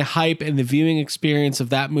anticipation and the hype and the viewing experience of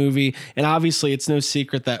that movie, and obviously it's no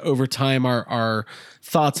secret that over time our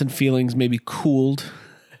thoughts and feelings maybe cooled,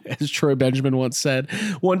 as Troy Benjamin once said.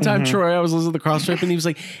 One time, Troy, I was listening to the Crosstrip, and he was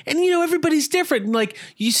like, and everybody's different. And like,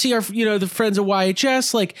 you see our, the friends at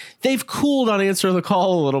YHS, like they've cooled on Answer the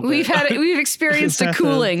Call a little bit. We've experienced a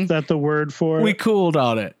cooling. Is that the word for it? We cooled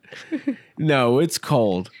on it. No, it's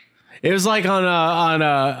cold. It was like we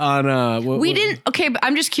didn't. Okay, but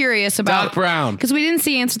I'm just curious about Doc Brown, because we didn't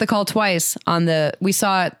see Answer the Call twice we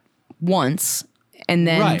saw it once and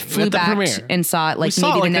then flew back and saw it like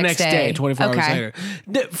maybe the next day 24 hours later.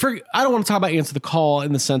 I don't want to talk about Answer the Call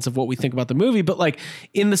in the sense of what we think about the movie, but like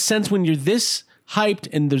in the sense when you're this hyped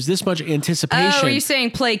and there's this much anticipation. Oh, are you saying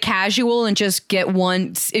play casual and just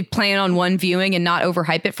plan on one viewing and not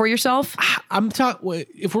overhype it for yourself? I'm talking.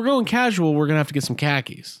 If we're going casual, we're gonna have to get some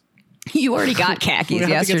khakis. You already got khakis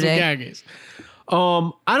yesterday. Khakis.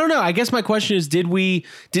 I don't know. I guess my question is, did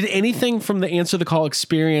anything from the Answer the Call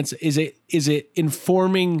experience, is it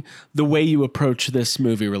informing the way you approach this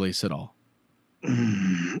movie release at all?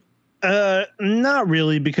 Not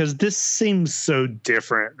really, because this seems so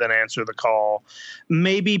different than Answer the Call.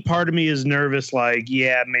 Maybe part of me is nervous, like,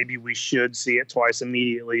 yeah, maybe we should see it twice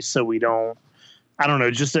immediately so we don't. I don't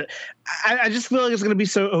know. I just feel like it's going to be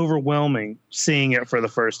so overwhelming seeing it for the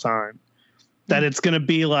first time that it's going to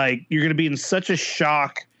be like you're going to be in such a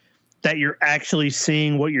shock that you're actually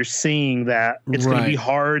seeing what you're seeing that it's going to be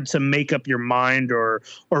hard to make up your mind or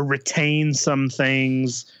retain some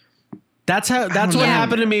things. That's what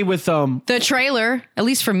happened to me with the trailer, at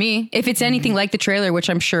least for me. If it's anything like the trailer, which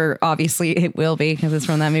I'm sure obviously it will be because it's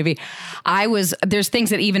from that movie, there's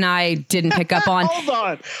things that even I didn't pick up on.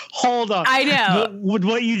 Hold on. I know.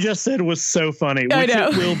 What you just said was so funny. Which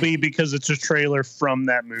it will be because it's a trailer from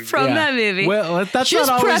that movie. That movie. Well, that's just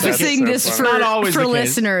not always prefacing the this case. for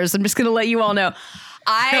listeners. I'm just going to let you all know.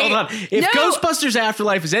 Hold on. If Ghostbusters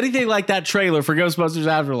Afterlife is anything like that trailer for Ghostbusters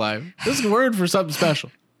Afterlife, this is a word for something special.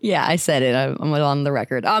 Yeah, I said it. I'm on the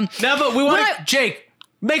record. No, but we want Jake,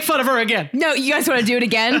 make fun of her again. No, you guys want to do it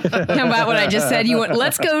again? How about what I just said?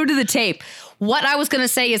 Let's go to the tape. What I was going to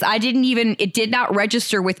say is it did not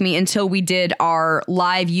register with me until we did our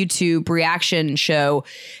live YouTube reaction show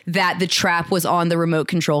that the trap was on the remote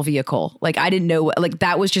control vehicle. Like I didn't know, like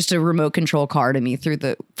that was just a remote control car to me for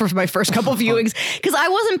my first couple viewings because I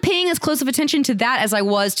wasn't paying as close of attention to that as I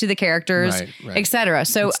was to the characters, etc.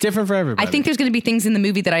 So it's different for everybody. I think there's going to be things in the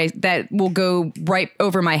movie that will go right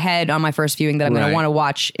over my head on my first viewing that I'm going to want to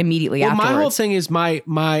watch immediately afterwards. My whole thing is my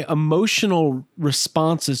emotional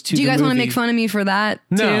responses to the movie. Do you guys want to make fun of me for that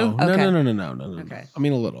too? No. Okay. I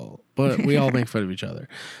mean, a little, but we all make fun of each other.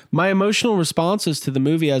 My emotional responses to the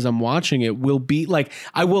movie as I'm watching it will be like,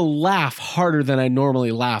 I will laugh harder than I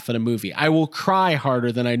normally laugh at a movie. I will cry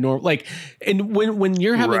harder than I normally and when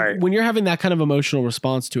you're having that kind of emotional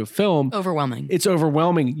response to a film, it's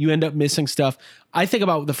overwhelming. You end up missing stuff. I think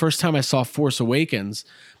about the first time I saw Force Awakens,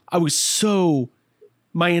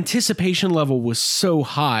 my anticipation level was so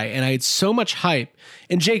high and I had so much hype.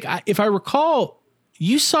 And Jake, if I recall,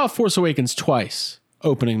 you saw Force Awakens twice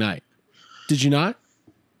opening night. Did you not?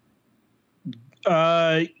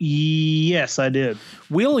 Yes, I did.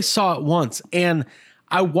 We only saw it once and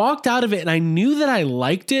I walked out of it and I knew that I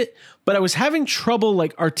liked it, but I was having trouble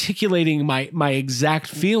like articulating my exact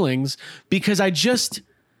feelings because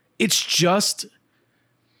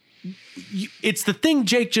it's the thing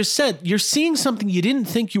Jake just said. You're seeing something you didn't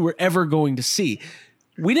think you were ever going to see.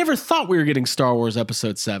 We never thought we were getting Star Wars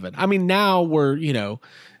Episode 7. I mean, now we're,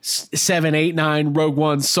 7, 8, 9, Rogue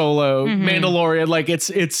One, Solo, Mandalorian. Like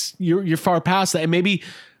you're far past that. And maybe,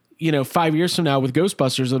 5 years from now with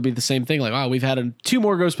Ghostbusters, it'll be the same thing. Like, we've had 2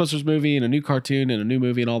 more Ghostbusters movie and a new cartoon and a new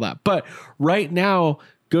movie and all that. But right now,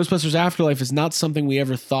 Ghostbusters Afterlife is not something we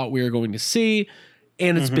ever thought we were going to see.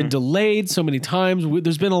 And it's been delayed so many times.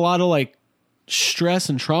 There's been a lot of like stress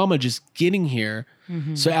and trauma just getting here.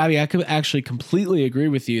 So Abby, I could actually completely agree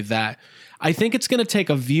with you that I think it's going to take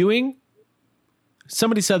a viewing.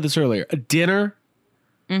 Somebody said this earlier, a dinner,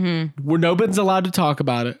 Where nobody's allowed to talk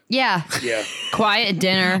about it. Yeah. Yeah. Quiet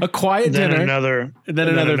dinner. A quiet Then dinner. another. Then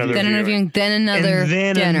another Then another viewing. Then another and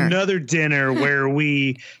then dinner. another dinner where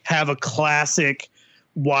we have a classic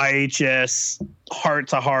YHS heart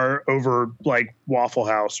to heart over like Waffle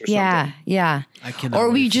House or something. Yeah, yeah. I cannot Or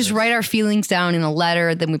wait we for just this. write our feelings down in a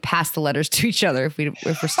letter, then we pass the letters to each other if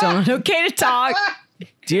we're still not okay to talk.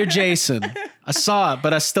 Dear Jason, I saw it,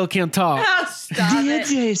 but I still can't talk. Dear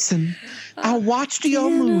Jason, I watched your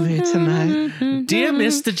movie tonight. Dear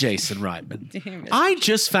Mr. Jason Reitman, I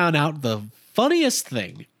just found out the funniest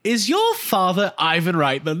thing. Is your father Ivan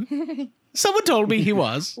Reitman? Someone told me he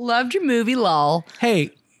was. Loved your movie, lol.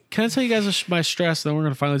 Hey, can I tell you guys my stress? Then we're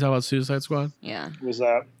going to finally talk about Suicide Squad. Yeah. Was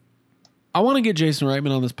that? I want to get Jason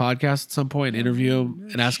Reitman on this podcast at some point, interview him,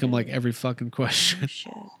 and ask him like every fucking question.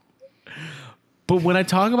 But when I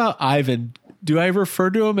talk about Ivan, do I refer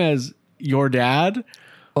to him as your dad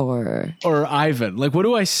Or Ivan? Like, what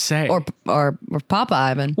do I say? or Papa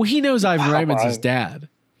Ivan. Well, he knows Ivan Reitman's his dad.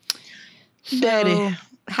 Daddy.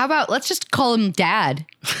 How about let's just call him Dad?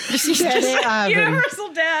 Daddy Ivan.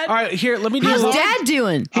 Universal Dad. All right, here, let me do How's a Dad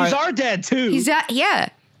doing? He's our dad too. He's at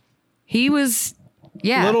He was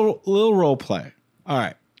little role play. All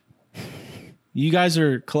right, you guys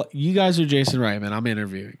are Jason Reitman. I'm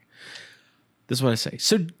interviewing. This is what I say.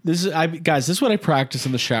 So this is what I practice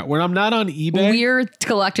in the shower when I'm not on eBay. We're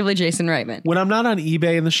collectively Jason Reitman. When I'm not on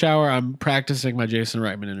eBay in the shower, I'm practicing my Jason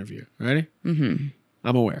Reitman interview. Ready? Mm-hmm.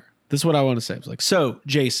 I'm aware. This is what I want to say. It's like, so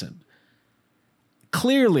Jason,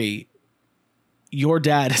 clearly your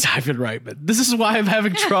dad is Ivan Reitman. This is why I'm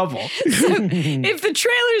having trouble. If the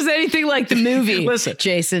trailer is anything like the movie, Listen,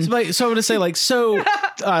 Jason. So I'm going to say like, so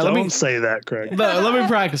Don't say that, Craig. let me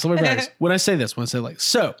practice. When I say this,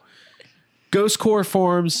 so Ghost Corps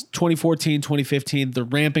forms 2014, 2015. They're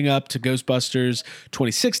ramping up to Ghostbusters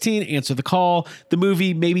 2016, Answer the Call. The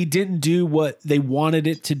movie maybe didn't do what they wanted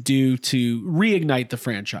it to do to reignite the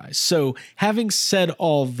franchise. So having said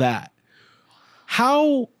all that,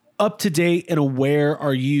 how up to date and aware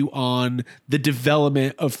are you on the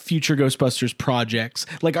development of future Ghostbusters projects?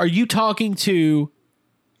 Like, are you talking to,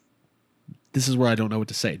 this is where I don't know what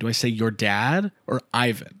to say. Do I say your dad or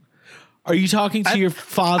Ivan? Are you talking to your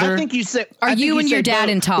father? I think you say. Are you and your dad both.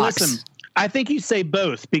 in talks? Listen, I think you say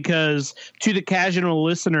both because to the casual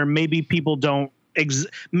listener, maybe people don't.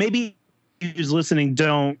 Maybe who's listening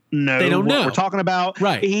don't know They don't what know. we're talking about.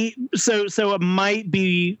 Right. So it might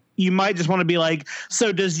be. You might just want to be like,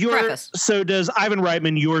 so does Ivan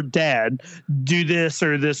Reitman, your dad, do this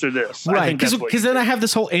or this or this? I Right, think that's what because you then do. I have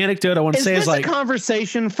this whole anecdote I want to Is say this is like a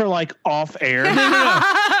conversation for like off air? no.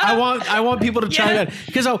 I want people to chime in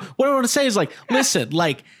because what I want to say is like, listen,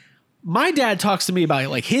 like my dad talks to me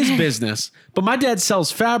about like his business, but my dad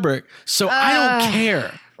sells fabric, so I don't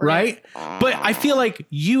care, right? But I feel like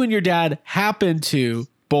you and your dad happen to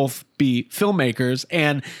both be filmmakers,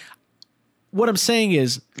 and what I'm saying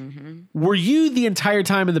is, were you the entire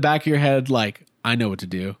time in the back of your head like, I know what to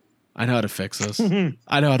do. I know how to fix this.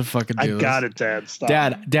 I know how to fucking do I this. got it, Dad. Stop.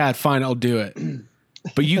 Dad, fine, I'll do it.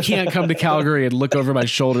 But you can't come to Calgary and look over my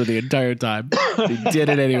shoulder the entire time. You did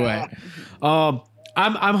it anyway.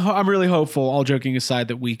 I'm really hopeful, all joking aside,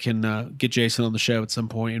 that we can get Jason on the show at some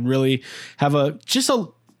point and really have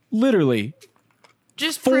literally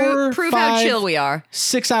Just 4, prove how 5, chill we are.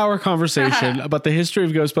 6-hour conversation about the history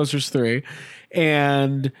of Ghostbusters 3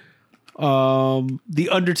 and the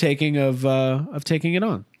undertaking of taking it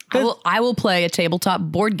on. I will play a tabletop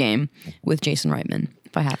board game with Jason Reitman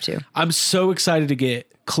if I have to. I'm so excited to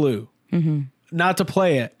get Clue. Not to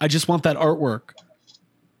play it. I just want that artwork.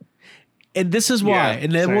 And this is why. Yeah,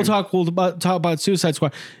 and then same. we'll talk about Suicide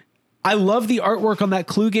Squad. I love the artwork on that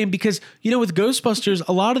Clue game because, with Ghostbusters,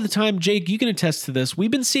 a lot of the time, Jake, you can attest to this. We've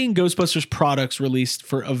been seeing Ghostbusters products released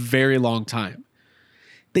for a very long time.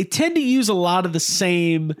 They tend to use a lot of the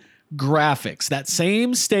same graphics, that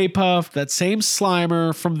same Stay Puft, that same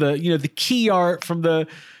Slimer from the, the key art from the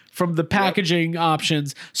packaging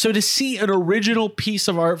options. So to see an original piece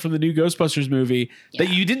of art from the new Ghostbusters movie that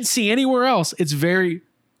you didn't see anywhere else, it's very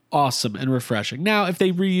awesome and refreshing. Now, if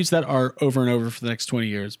they reuse that art over and over for the next 20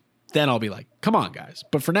 years, then I'll be like, come on, guys.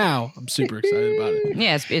 But for now, I'm super excited about it.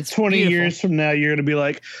 Yeah, it's 20 beautiful. years from now, you're going to be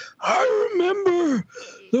like, I remember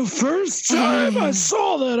the first time I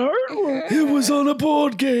saw that artwork. It was on a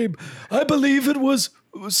board game. I believe it was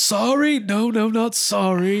Sorry. No, not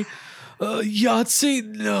Sorry. Yahtzee.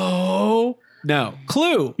 No.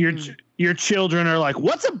 Clue. Your children are like,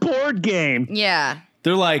 what's a board game? Yeah.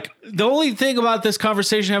 They're like, the only thing about this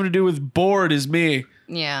conversation having to do with board is me.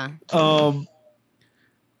 Yeah.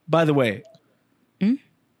 By the way,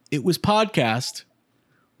 it was podcast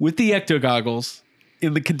with the Ecto goggles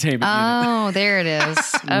in the containment unit. Oh, there it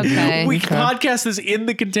is. Okay. We podcast this in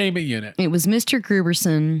the containment unit. It was Mr.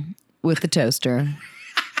 Gruberson with the toaster.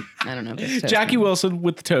 I don't know. If it's toaster. Jackie Wilson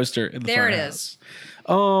with the toaster in the There it firehouse.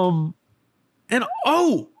 And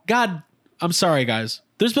oh God, I'm sorry guys.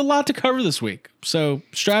 There's been a lot to cover this week, so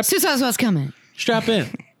Suicide's what's coming. strap in.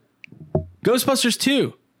 Ghostbusters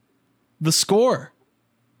 2, the score.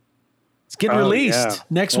 It's getting released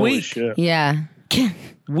next Holy week. shit. Yeah.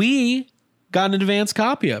 We got an advanced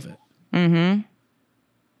copy of it. Mm-hmm.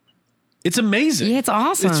 It's amazing. Yeah, it's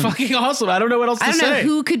awesome. It's fucking awesome. I don't know what else to I don't say. know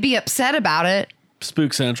who could be upset about it.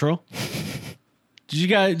 Spook Central. Did you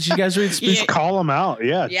guys read Spook? Just call him out.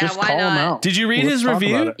 Yeah, Yeah, just why call him not? out. Did you read Let's his talk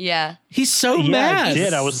review? about it. Yeah. He's so Yeah, mad. I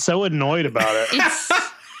did. I was so annoyed about it.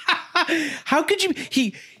 How could you?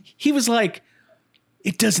 He was like,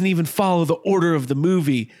 it doesn't even follow the order of the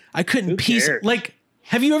movie. I couldn't piece cares? like.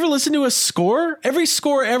 Have you ever listened to a score? Every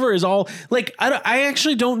score ever is all like. I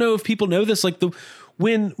actually don't know if people know this. Like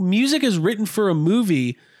when music is written for a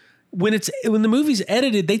movie, when the movie's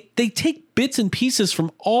edited, they take bits and pieces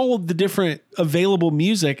from all of the different available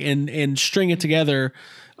music and string it together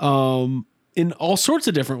in all sorts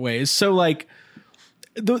of different ways. So like.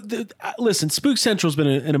 Listen, Spook Central's been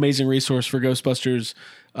an amazing resource for Ghostbusters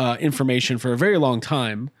information for a very long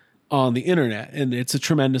time on the internet, and it's a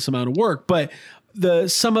tremendous amount of work. But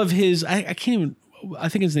some of his, I can't even, I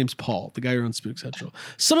think his name's Paul, the guy who runs Spook Central.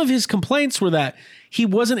 Some of his complaints were that he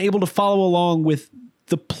wasn't able to follow along with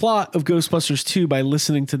the plot of Ghostbusters 2 by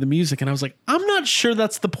listening to the music. And I was like, I'm not sure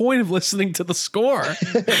that's the point of listening to the score.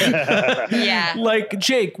 Yeah. Like,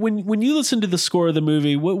 Jake, when you listen to the score of the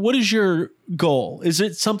movie, what is your goal? Is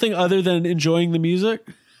it something other than enjoying the music?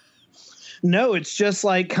 No, it's just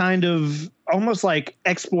like kind of almost like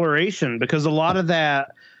exploration, because a lot of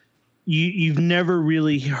that you've never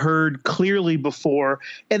really heard clearly before.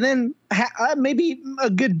 And then maybe a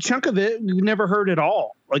good chunk of it you've never heard at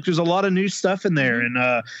all. Like there's a lot of new stuff in there, and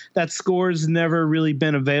that score's never really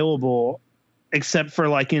been available except for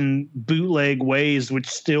like in bootleg ways, which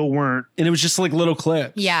still weren't. And it was just like little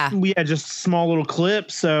clips. Yeah. We had just small little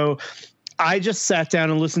clips. So I just sat down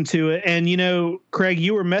and listened to it. And, you know, Craig,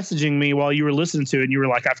 you were messaging me while you were listening to it, and you were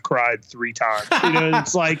like, I've cried 3 times. You know,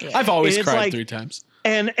 it's like I've always it's cried like, 3 times.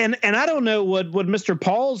 And I don't know what Mr.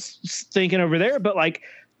 Paul's thinking over there, but like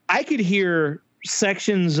I could hear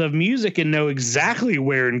sections of music and know exactly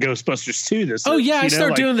where in Ghostbusters 2 this Oh is. yeah, I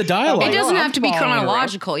start doing the dialogue. It doesn't I'm have to be following around.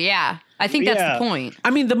 chronological. Yeah. I think that's Yeah. the point. I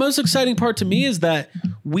mean, the most exciting part to me is that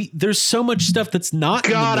there's so much stuff that's not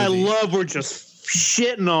God, in I the movie. love we're just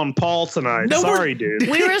shitting on Paul tonight. No, Sorry, dude.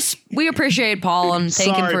 We appreciate Paul and thank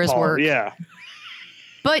him Sorry, for his Paul. work. Yeah.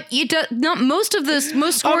 But most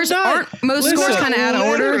scores not. most Listen, scores kind of out of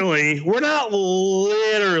order. We're not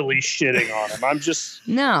literally shitting on him. I'm just,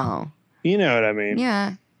 No. you know what I mean?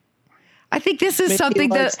 Yeah. I think this is Maybe he something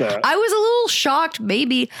likes that that. I was a little shocked.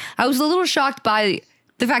 Maybe I was a little shocked by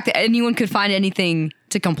the fact that anyone could find anything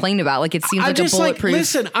to complain about. Like it seems I'm like a just like, bulletproof.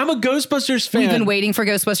 listen, I'm a Ghostbusters fan. We've been waiting for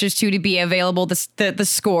Ghostbusters 2 to be available. The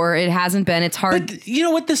score, it hasn't been. It's hard. But you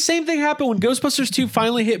know what? The same thing happened when Ghostbusters 2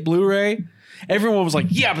 finally hit Blu-ray. Everyone was like,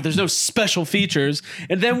 yeah, but there's no special features.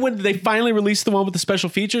 And then when they finally released the one with the special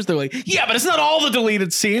features, they're like, yeah, but it's not all the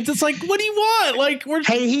deleted scenes. It's like, what do you want? Like, we're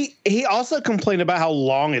Hey, he also complained about how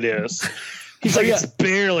long it is. He's like, it's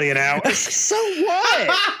barely an hour. So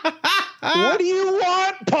what? What do you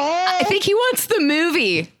want, Paul? I think he wants the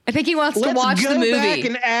movie. I think he wants to watch the movie. Back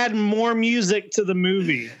and add more music to the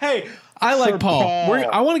movie. Hey, I like For Paul. Paul.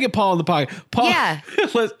 I want to get Paul in the pocket. Paul, Yeah.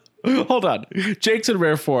 hold on. Jake's in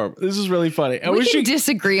rare form. This is really funny. We can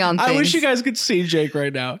disagree on things. I wish you guys could see Jake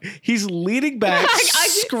right now. He's leaning back,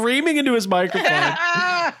 screaming into his microphone.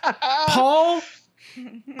 Paul,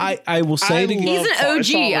 I will say it again. He's an Paul. It's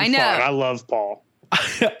OG, all I know. fun. I love Paul.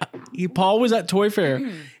 Paul was at Toy Fair,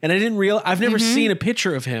 and I didn't realize I've never Mm-hmm. seen a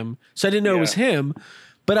picture of him, so I didn't know it was him.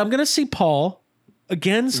 But I'm gonna see Paul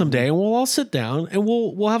again someday, and we'll all sit down and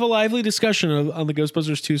we'll have a lively discussion on the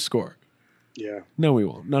Ghostbusters 2 score. Yeah. No, we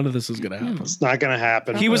won't. None of this is gonna happen. It's not going to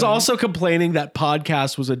happen. He was also complaining that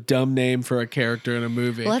podcast was a dumb name for a character in a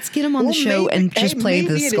movie. Let's get him on the show and just play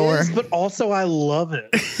the score. but also I love it.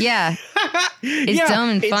 Yeah. It's dumb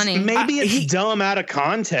and funny. Maybe it's dumb out of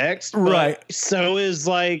context. But Right. So is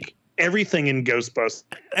like everything in Ghostbusters.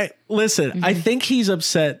 Hey, listen, I think he's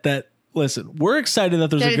upset that. Listen, we're excited that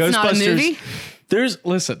there's That a it's not a Ghostbusters.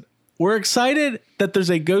 movie? We're excited that there's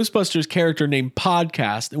a Ghostbusters character named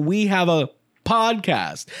Podcast, and we have a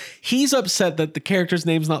podcast. He's upset that the character's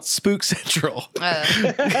name's not Spook Central.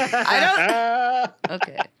 I don't.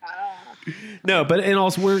 Okay. No, but and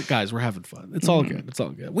also we're having fun. It's all good. It's all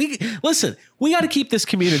good. We got to keep this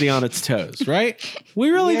community on its toes, right? We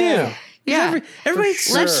really do. Yeah.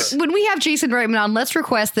 Everybody's When we have Jason Reitman on, let's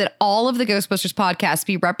request that all of the Ghostbusters podcasts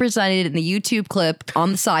be represented in the YouTube clip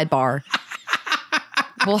on the sidebar.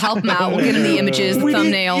 We'll help him out. We'll get him the images, the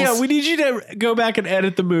thumbnails. we need you to go back and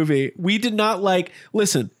edit the movie. We did not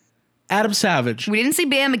listen, Adam Savage. We didn't see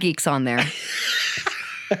Bama Geeks on there.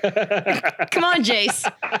 Come on, Jace.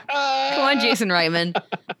 Come on, Jason Reitman.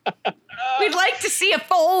 We'd like to see a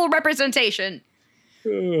full representation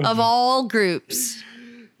of all groups.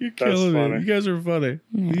 You're killing me. You guys are funny.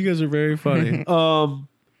 Yeah. You guys are very funny.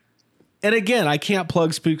 And again, I can't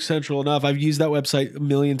plug Spook Central enough. I've used that website a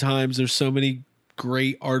million times. There's so many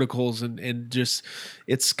great articles and just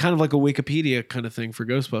it's kind of like a Wikipedia kind of thing for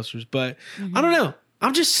Ghostbusters. But I don't know.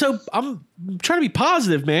 I'm trying to be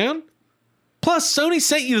positive, man. Plus, Sony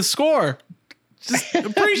sent you the score. Just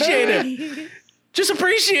appreciate it. Just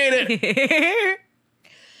appreciate it.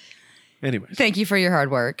 Anyways. Thank you for your hard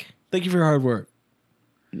work. Thank you for your hard work.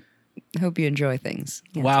 Hope you enjoy things.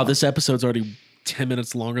 Yeah, wow, this episode's already 10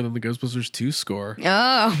 minutes longer than the Ghostbusters 2 score.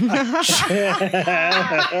 Oh.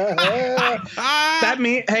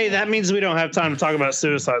 that means we don't have time to talk about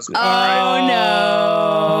Suicide Squad. Oh,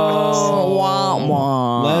 no. Wah,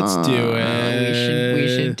 wah. Let's do it. We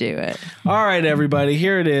should do it. All right, everybody.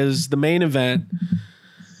 Here it is. The main event.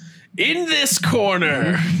 In this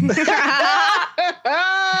corner.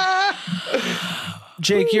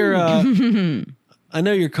 Jake, you're I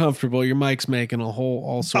know you're comfortable. Your mic's making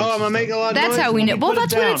all sorts. Oh, I'm gonna make a lot of That's noise. how we know. Well,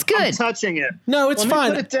 that's when it's good. I'm touching it. No, it's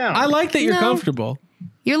fine. Put it down. I like that you're comfortable.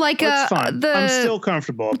 You're like That's fine. I'm still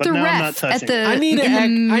comfortable, but the now ref I'm not touching at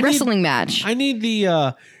the, it. wrestling match. I need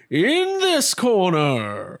the in this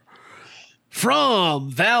corner.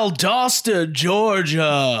 From Valdosta,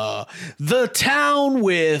 Georgia, the town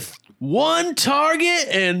with one Target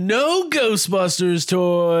and no Ghostbusters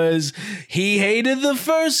toys. He hated the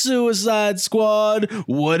first Suicide Squad.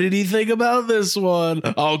 What did he think about this one?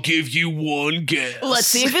 I'll give you one guess. Let's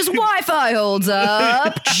see if his Wi-Fi holds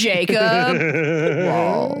up. Jacob.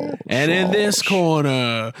 Whoa. And in this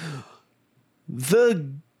corner, the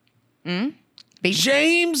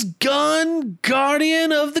James Gunn,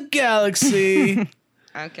 Guardian of the Galaxy.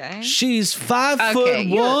 Okay. She's 5'1"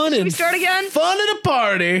 Should and we start again? fun at a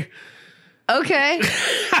party. Okay.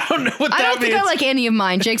 I don't know what that I don't think I like any of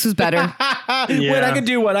mine. Jake's was better. Wait, I can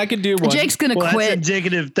do one. Jake's gonna quit.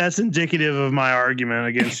 That's indicative of my argument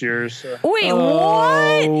against yours. So. Wait,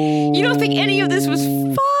 what? You don't think any of this was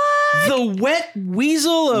fun? The wet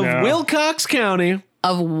weasel of Wilcox County.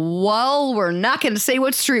 Well, we're not going to say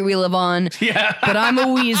what street we live on. Yeah. But I'm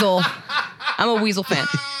a weasel. I'm a weasel fan.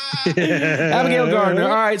 Abigail Gardner. All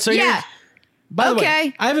right, so yeah. By the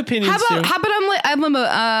way, I have opinions too. How about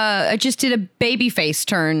I just did a baby face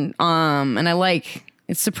turn, and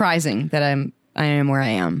it's surprising that I am where I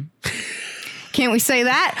am. Can't we say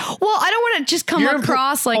that? Well, I don't want to just come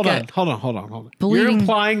across like hold on. You're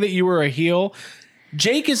implying that you were a heel.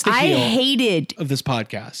 Jake is the heel of this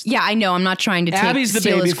podcast. Yeah, I know. I'm not trying to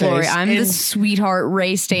steal his glory. I'm the sweetheart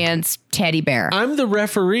Ray Stantz teddy bear. I'm the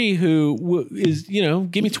referee who is,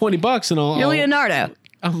 give me $20 and I'll... You're Leonardo.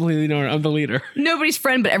 I'm Leonardo. I'm the leader. Nobody's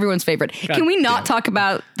friend, but everyone's favorite. Can we not talk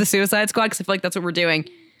about the Suicide Squad? Because I feel like that's what we're doing.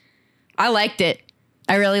 I liked it.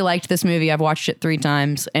 I really liked this movie. I've watched it 3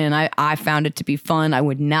 times and I found it to be fun. I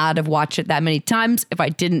would not have watched it that many times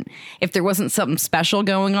if there wasn't something special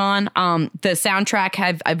going on. The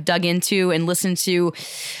soundtrack I've dug into and listened to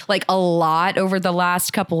like a lot over the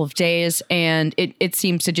last couple of days, and it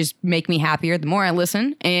seems to just make me happier the more I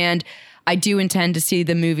listen. And I do intend to see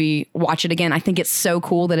the movie, watch it again. I think it's so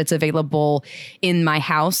cool that it's available in my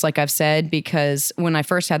house, like I've said, because when I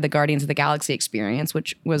first had the Guardians of the Galaxy experience,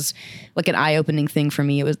 which was like an eye-opening thing for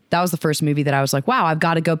me, that was the first movie that I was like, wow, I've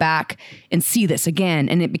got to go back and see this again.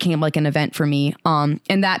 And it became like an event for me.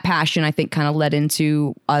 And that passion, I think, kind of led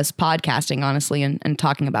into us podcasting, honestly, and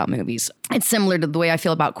talking about movies. It's similar to the way I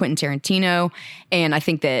feel about Quentin Tarantino. And I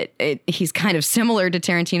think that he's kind of similar to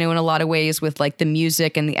Tarantino in a lot of ways with like the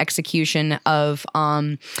music and the execution of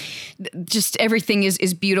just everything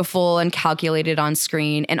is beautiful and calculated on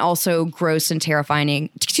screen, and also gross and terrifying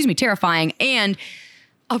and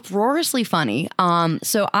uproariously funny.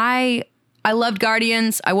 So I I loved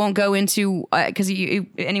Guardians. I won't go into because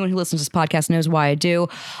anyone who listens to this podcast knows why I do.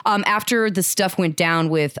 After the stuff went down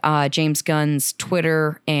with James Gunn's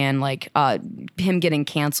Twitter and like him getting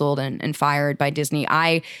canceled and fired by Disney,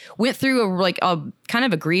 I went through a kind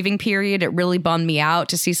of a grieving period. It really bummed me out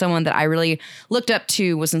to see someone that I really looked up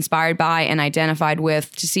to, was inspired by, and identified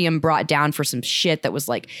with, to see him brought down for some shit that was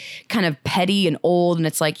like kind of petty and old. And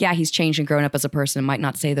it's like, yeah, he's changed and grown up as a person. Might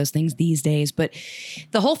not say those things these days, but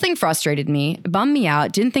the whole thing frustrated me, bummed me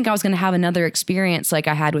out. Didn't think I was going to have another experience like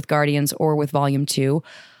I had with Guardians or with Volume 2.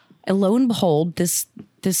 And lo and behold, this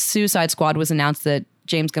Suicide Squad was announced that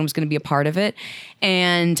James Gunn was going to be a part of it.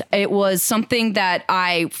 And it was something that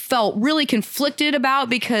I felt really conflicted about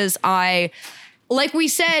because like we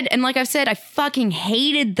said, and like I've said, I fucking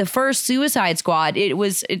hated the first Suicide Squad.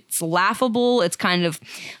 It's laughable. It's kind of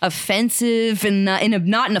offensive and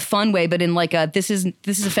not in a fun way, but in like this is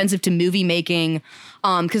offensive to movie making.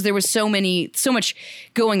 Because there was so much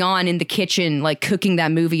going on in the kitchen, like cooking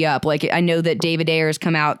that movie up. Like I know that David Ayer's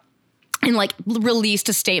come out and like released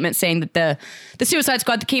a statement saying that the Suicide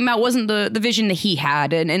Squad that came out wasn't the vision that he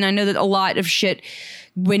had. And I know that a lot of shit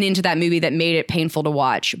went into that movie that made it painful to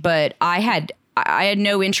watch, but I had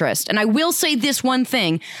no interest. And I will say this one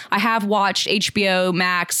thing. I have watched HBO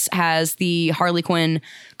Max has the Harley Quinn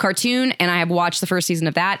cartoon, and I have watched the first season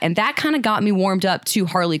of that, and that kind of got me warmed up to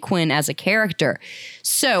Harley Quinn as a character.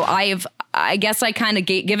 So I guess I kind of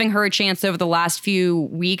giving her a chance over the last few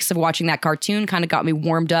weeks of watching that cartoon kind of got me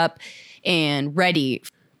warmed up and ready.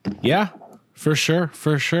 Yeah, for sure.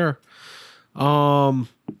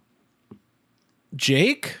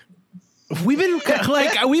 Jake, we've been put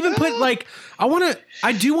like,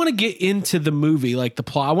 I do want to get into the movie, like the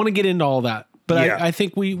plot. I want to get into all that, but yeah. I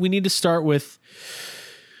think we need to start with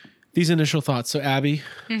these initial thoughts. So Abby,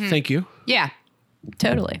 thank you. Yeah,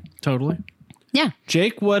 totally. Yeah.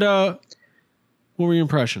 Jake, what were your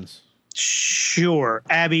impressions? Sure.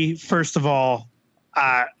 Abby, first of all,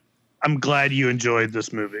 I'm glad you enjoyed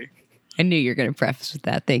this movie. I knew you were going to preface with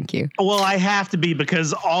that. Thank you. Well, I have to be,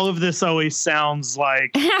 because all of this always sounds like,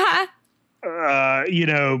 you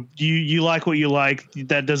like what you like.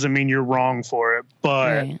 That doesn't mean you're wrong for it.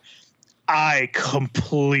 But right. I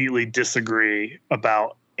completely disagree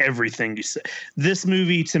about everything you said. This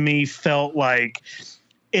movie to me felt like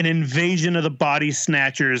an Invasion of the Body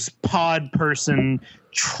Snatchers pod person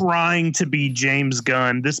trying to be James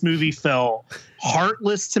Gunn. This movie felt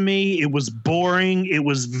heartless to me. It was boring. It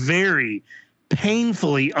was very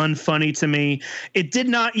painfully unfunny to me. It did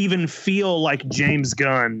not even feel like James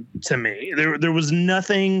Gunn to me. There was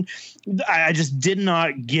nothing. I just did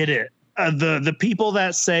not get it. The people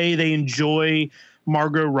that say they enjoy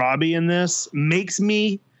Margot Robbie in this makes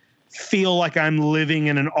me feel like I'm living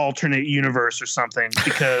in an alternate universe or something,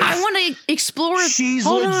 because I want to explore. She's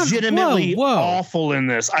legitimately awful in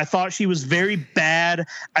this. I thought she was very bad.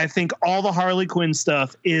 I think all the Harley Quinn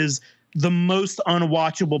stuff is the most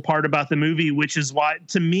unwatchable part about the movie, which is why,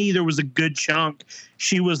 to me, there was a good chunk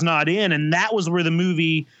she was not in, and that was where the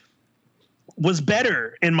movie was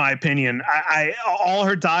better, in my opinion. All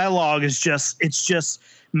her dialogue is just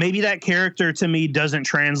maybe that character to me doesn't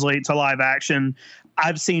translate to live action.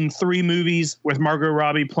 I've seen 3 movies with Margot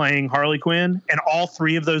Robbie playing Harley Quinn, and all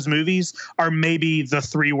 3 of those movies are maybe the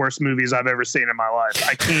 3 worst movies I've ever seen in my life.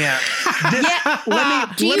 I can't.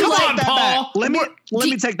 Let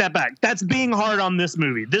me take that back. That's being hard on this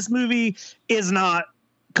movie. This movie is not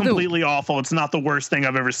completely awful. It's not the worst thing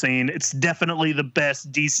I've ever seen. It's definitely the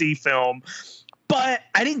best DC film, but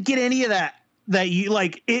I didn't get any of that. That you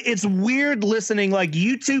like, it's weird listening. Like,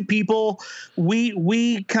 you two people,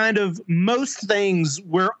 we kind of, most things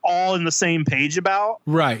we're all in the same page about,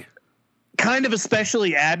 right? Kind of,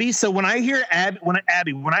 especially Abby. So when I hear when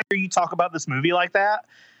I hear you talk about this movie like that,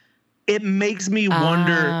 it makes me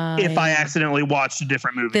wonder if I accidentally watched a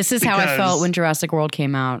different movie. This is how I felt when Jurassic World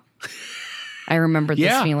came out. I remember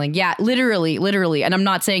this feeling. Yeah, literally. And I'm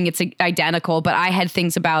not saying it's identical, but I had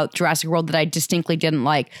things about Jurassic World that I distinctly didn't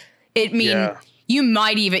like. You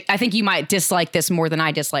might even, I think you might dislike this more than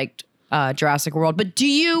I disliked Jurassic World. But do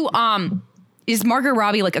you, is Margot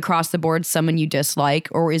Robbie like across the board someone you dislike,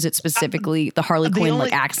 or is it specifically the Harley Quinn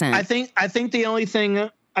like accent? I think the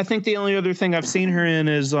only other thing I've seen her in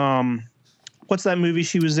is what's that movie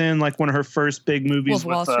she was in? Like one of her first big movies.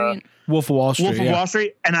 Wolf of Wall Street. Wolf of Wall Street. Wolf of Wall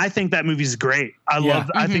Street, and I think that movie's great. I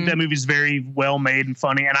think that movie's very well made and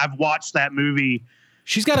funny, and I've watched that movie.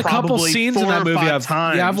 She's got a couple scenes in that movie.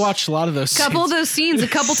 I've watched a lot of those. A couple of those scenes a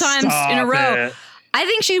couple times in a row. It. I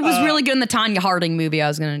think she was really good in the Tonya Harding movie. I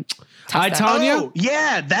was going to Tonya? Oh,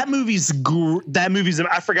 yeah, that movie's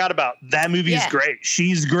I forgot about. That movie's great.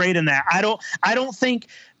 She's great in that. I don't think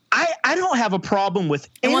I don't have a problem with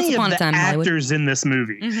any of the actors in this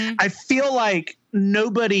movie. Mm-hmm. I feel like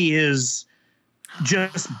nobody is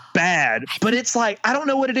just bad, but it's like, I don't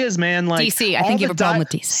know what it is, man. Like DC, I think you have a problem with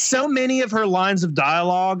DC. So many of her lines of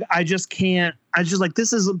dialogue, I just like,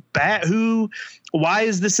 this is bad. Why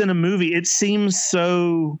is this in a movie? It seems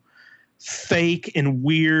so fake and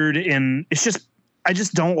weird, and I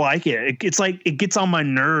just don't like it. It's like, it gets on my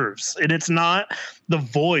nerves, and it's not the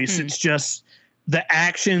voice. It's just the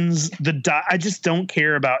actions, I just don't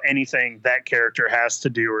care about anything that character has to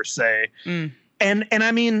do or say. And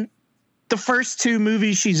I mean, the first two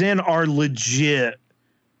movies she's in are legit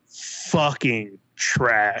fucking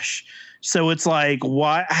trash. So it's like,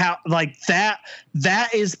 why, how, like that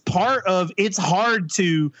is part of, it's hard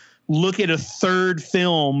to look at a third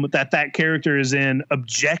film that character is in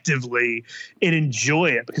objectively and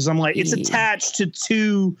enjoy it, because I'm like, it's attached to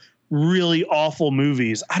two really awful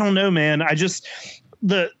movies. I don't know, man. I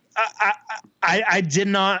did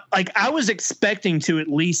not, like, I was expecting to at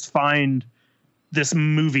least find this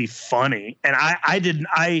movie funny, and I didn't.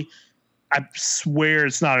 I swear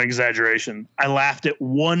it's not an exaggeration. I laughed at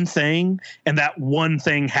one thing, and that one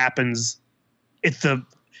thing happens at the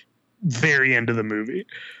very end of the movie.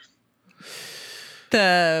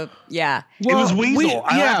 Well, it was Weasel.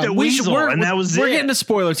 I laughed at Weasel, and that was We're getting to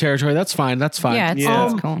spoiler territory. That's fine. That's fine. Yeah,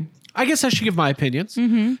 that's cool. I guess I should give my opinions.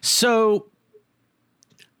 Mm-hmm. So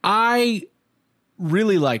I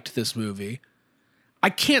really liked this movie. I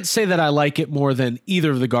can't say that I like it more than either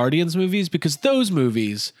of the Guardians movies, because those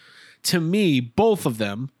movies, to me, both of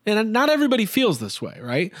them, and not everybody feels this way,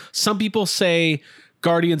 right? Some people say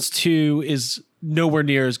Guardians 2 is nowhere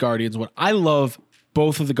near as Guardians 1. I love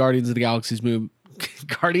both of the Guardians of the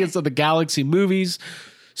Galaxy movies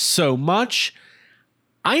so much.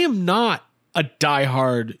 I am not a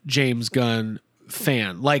diehard James Gunn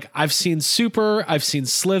fan. Like, I've seen Super, I've seen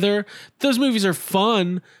Slither. Those movies are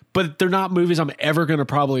fun, but they're not movies I'm ever going to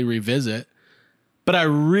probably revisit. But I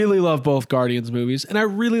really love both Guardians movies, and I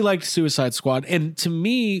really liked Suicide Squad. And to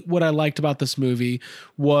me, what I liked about this movie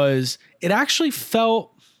was it actually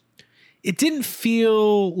it didn't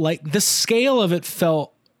feel like, the scale of it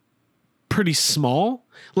felt pretty small.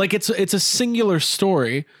 Like, it's a singular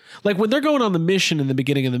story. Like, when they're going on the mission in the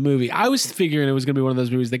beginning of the movie, I was figuring it was going to be one of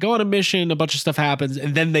those movies. They go on a mission, a bunch of stuff happens,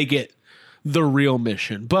 and then they get the real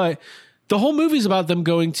mission. But the whole movie's about them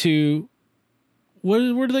going to, where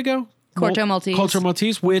do they go? Corto Maltese. Corto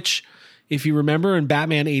Maltese, which, if you remember, in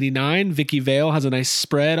Batman 89, Vicky Vale has a nice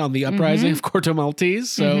spread on the uprising of Corto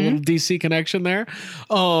Maltese. So a little DC connection there.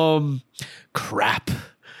 Crap.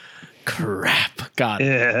 God.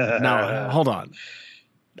 Yeah. Now, hold on.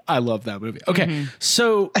 I love that movie. Okay.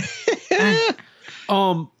 So,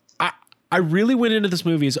 I really went into this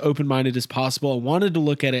movie as open-minded as possible. I wanted to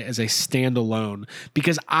look at it as a standalone,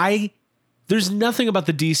 because there's nothing about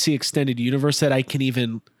the DC extended universe that I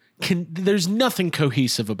there's nothing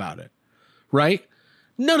cohesive about it, right?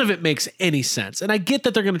 None of it makes any sense. And I get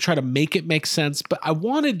that they're going to try to make it make sense, but I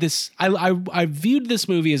wanted this, I viewed this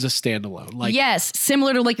movie as a standalone. Like, yes,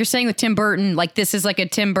 similar to, like you're saying with Tim Burton, like, this is like a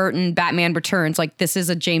Tim Burton Batman Returns. Like, this is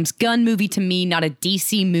a James Gunn movie to me, not a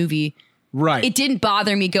DC movie. Right. It didn't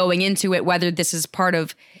bother me going into it, whether this is part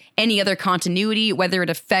of any other continuity, whether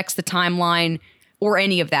it affects the timeline or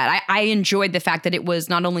any of that. I enjoyed the fact that it was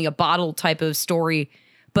not only a bottle type of story,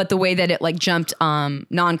 but the way that it, like, jumped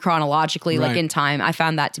non-chronologically, like, in time. I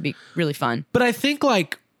found that to be really fun. But I think,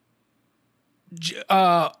 like,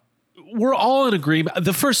 we're all in agreement.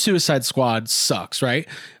 The first Suicide Squad sucks, right?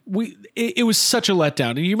 It was such a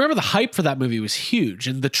letdown. And you remember the hype for that movie was huge,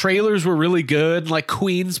 and the trailers were really good, like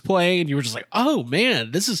Queen's playing, and you were just like, oh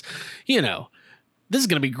man, this is going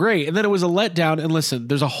to be great. And then it was a letdown. And listen,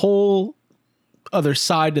 there's a whole other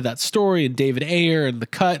side to that story, and David Ayer and the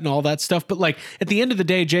cut and all that stuff. But, like, at the end of the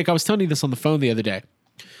day, Jake, I was telling you this on the phone the other day.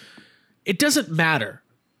 It doesn't matter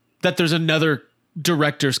that there's another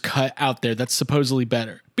director's cut out there that's supposedly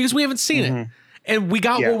better, because we haven't seen it, and we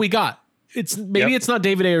got what we got. It's not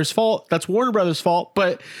David Ayer's fault. That's Warner Brothers' fault.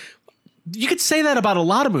 But you could say that about a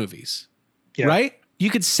lot of movies, right? You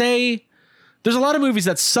could say there's a lot of movies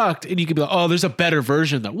that sucked, and you could be like, oh, there's a better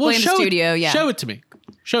version though. Well, show it to me.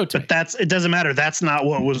 But it doesn't matter. That's not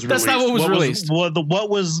what was released. That's not what was released. What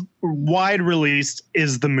was wide released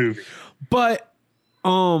is the movie. But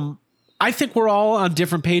I think we're all on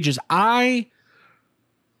different pages.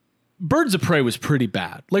 Birds of Prey was pretty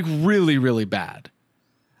bad. Like, really, really bad.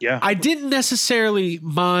 Yeah. I didn't necessarily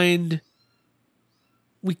mind.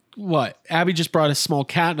 Abby just brought a small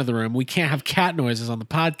cat into the room. We can't have cat noises on the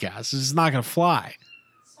podcast. This is not going to fly.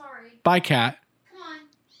 Sorry. Bye, cat. Come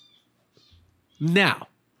on. Now,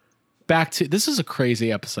 back to, this is a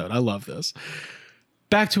crazy episode. I love this.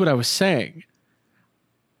 Back to what I was saying.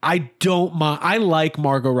 I don't mind. I like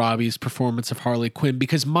Margot Robbie's performance of Harley Quinn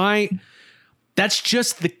because that's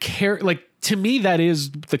just the character. Like, to me, that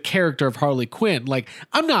is the character of Harley Quinn. Like,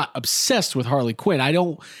 I'm not obsessed with Harley Quinn. I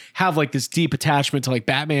don't have like this deep attachment to like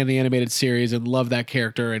Batman the Animated Series and love that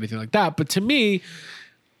character or anything like that. But to me,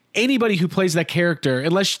 anybody who plays that character,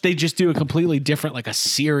 unless they just do a completely different, like a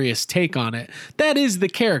serious take on it, that is the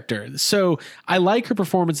character. So I like her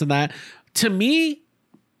performance in that. To me,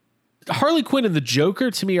 Harley Quinn and the Joker,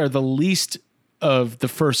 to me, are the least of the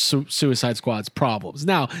first Suicide Squad's problems.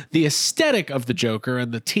 Now, the aesthetic of the Joker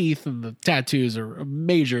and the teeth and the tattoos are a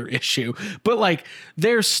major issue, but like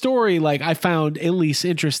their story, like I found at least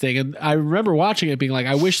interesting. And I remember watching it being like,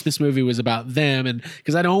 I wish this movie was about them. And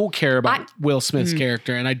because I don't care about Will Smith's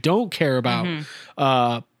character, and I don't care about,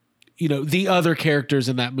 the other characters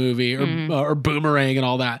in that movie or Boomerang and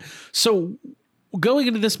all that. So going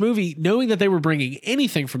into this movie, knowing that they were bringing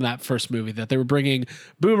anything from that first movie, that they were bringing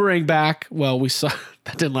Boomerang back. Well, we saw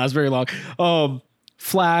that didn't last very long.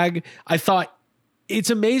 Flag. I thought it's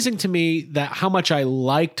amazing to me that how much I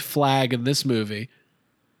liked Flag in this movie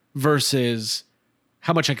versus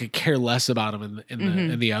how much I could care less about him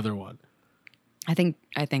in the other one. I think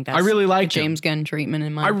that's I really like James Gunn treatment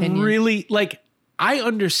in my opinion. I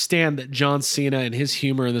understand that John Cena and his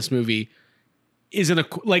humor in this movie isn't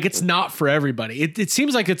it's not for everybody. It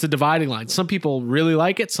seems like it's a dividing line. Some people really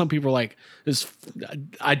like it. Some people are like,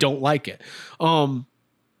 I don't like it.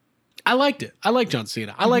 I liked it. I like John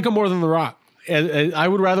Cena. I like him more than The Rock. I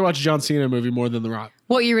would rather watch a John Cena movie more than The Rock.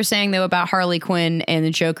 What you were saying though about Harley Quinn and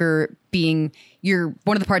the Joker being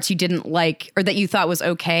one of the parts you didn't like or that you thought was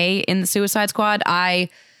okay in the Suicide Squad,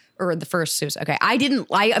 or the first Suicide. Okay.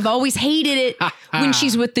 I've always hated it when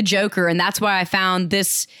she's with the Joker. And that's why I found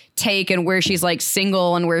this take and where she's like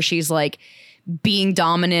single and where she's like being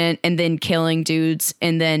dominant and then killing dudes.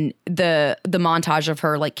 And then the montage of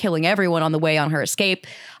her like killing everyone on the way on her escape.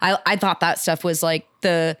 I thought that stuff was like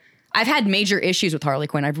I've had major issues with Harley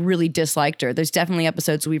Quinn. I've really disliked her. There's definitely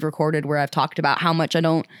episodes we've recorded where I've talked about how much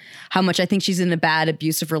I think she's in a bad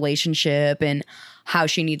abusive relationship and how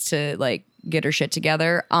she needs to like get her shit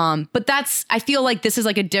together. But I feel like this is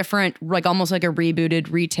like a different, like almost like a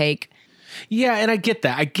rebooted retake. Yeah. And I get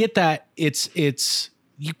that. It's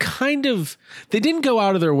you kind of, they didn't go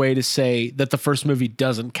out of their way to say that the first movie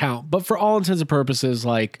doesn't count, but for all intents and purposes,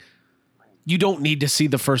 like you don't need to see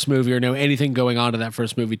the first movie or know anything going on in that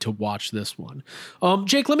first movie to watch this one.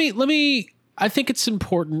 Jake, let me, I think it's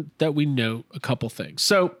important that we note a couple things.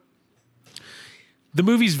 So the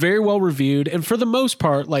movie's very well reviewed, and for the most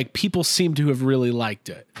part, like people seem to have really liked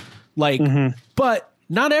it. Like, but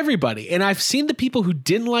not everybody. And I've seen the people who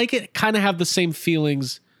didn't like it kind of have the same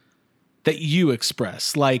feelings that you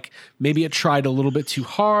express. Like maybe it tried a little bit too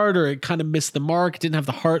hard, or it kind of missed the mark. It didn't have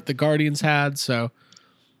the heart the Guardians had. So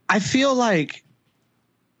I feel like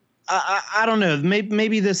I don't know.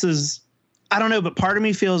 Maybe this is, I don't know, but part of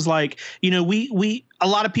me feels like, we a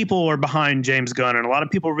lot of people are behind James Gunn and a lot of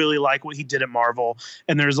people really like what he did at Marvel.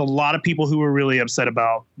 And there's a lot of people who are really upset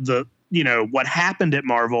about what happened at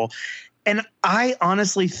Marvel. And I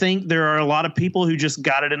honestly think there are a lot of people who just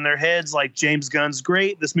got it in their heads like James Gunn's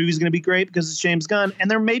great. This movie's going to be great because it's James Gunn.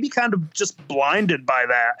 And they're maybe kind of just blinded by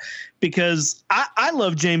that because I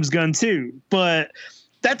love James Gunn too, but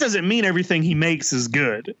that doesn't mean everything he makes is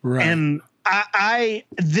good. Right. And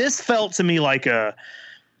this felt to me like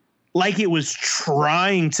it was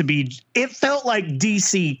trying to be, it felt like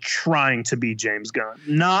DC trying to be James Gunn,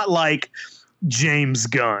 not like James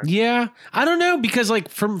Gunn. Yeah. I don't know, because like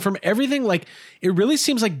from everything, like it really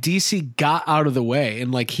seems like DC got out of the way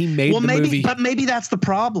and like he made the movie. But maybe that's the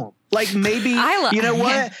problem. Like maybe, you know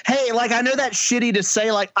what? Hey, like I know that's shitty to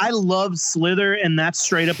say, like I love Slither and that's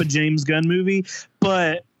straight up a James Gunn movie,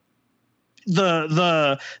 but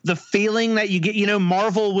the feeling that you get,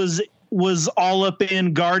 Marvel was all up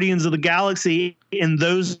in Guardians of the Galaxy and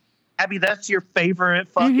those, Abby, that's your favorite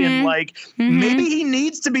fucking maybe he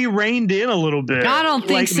needs to be reined in a little bit. I don't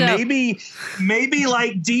think so. Maybe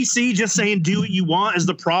like DC just saying do what you want is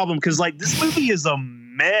the problem, because like this movie is a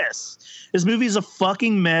mess. This movie is a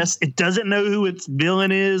fucking mess. It doesn't know who its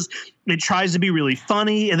villain is. It tries to be really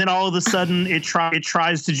funny, and then all of a sudden it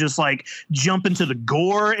tries to just like jump into the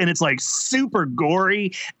gore, and it's like super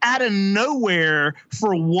gory out of nowhere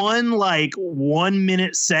for one 1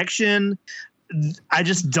 minute section. I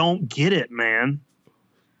just don't get it, man.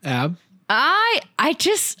 Ab? I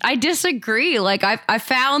disagree. Like I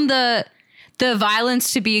found the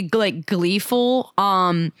violence to be like gleeful.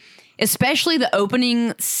 Especially the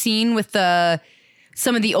opening scene with the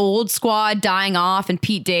some of the old squad dying off and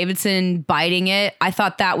Pete Davidson biting it. I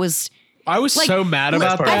thought that was. I was so mad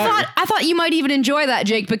about that. I thought you might even enjoy that,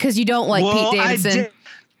 Jake, because you don't like Pete Davidson.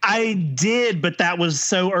 I did, but that was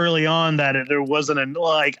so early on that there wasn't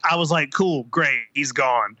I was like, cool, great, he's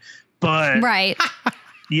gone. But right.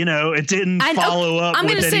 It didn't follow up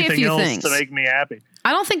with anything else to make me happy.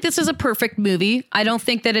 I don't think this is a perfect movie. I don't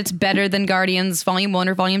think that it's better than Guardians Volume 1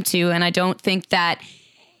 or Volume 2. And I don't think that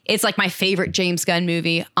it's like my favorite James Gunn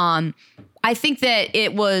movie. I think that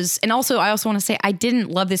it was, and also I also want to say I didn't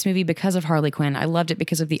love this movie because of Harley Quinn. I loved it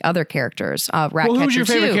because of the other characters. Ratcatcher 2. Who's your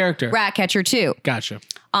favorite character? Ratcatcher 2. Gotcha.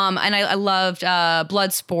 And I loved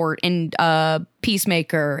Bloodsport and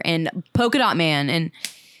Peacemaker and Polka Dot Man and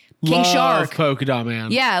King Shark. Polka Dot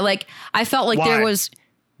Man. Yeah, like I felt like there was.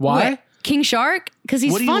 Why? What? King Shark? Because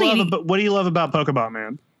he's funny. What do you love about Polka Dot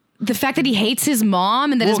Man? The fact that he hates his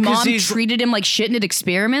mom and that his mom treated him like shit and did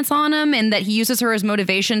experiments on him and that he uses her as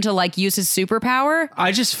motivation to like use his superpower.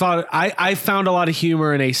 I just found I found a lot of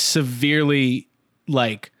humor in a severely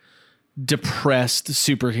like depressed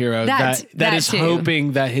superhero that is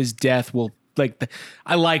hoping that his death will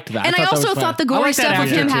I liked that. And I also thought the gory stuff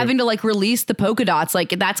of him having to like release the polka dots, like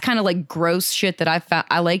that's kind of like gross shit that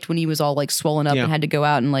I liked when he was all like swollen up and had to go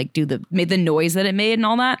out and like made the noise that it made and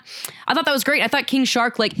all that. I thought that was great. I thought King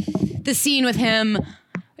Shark, like the scene with him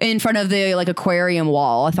in front of the like aquarium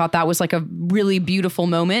wall, I thought that was like a really beautiful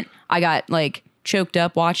moment. I got like choked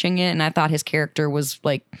up watching it, and I thought his character was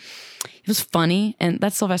like, it was funny, and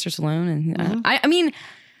that's Sylvester Stallone. And I mean,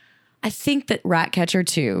 I think that Ratcatcher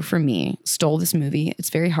 2 for me stole this movie. It's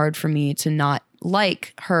very hard for me to not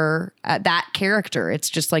like her, that character. It's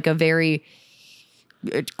just like a very,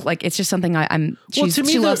 like it's just something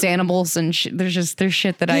she loves animals, and there's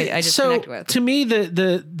shit that I just connect with. To me,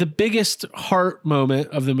 the biggest heart moment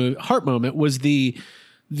of the movie, was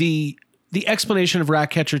the explanation of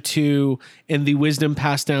Ratcatcher 2 and the wisdom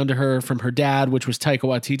passed down to her from her dad, which was Taika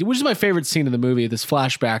Waititi, which is my favorite scene in the movie, this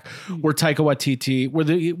flashback where Taika Waititi,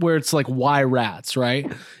 where it's like, why rats, right?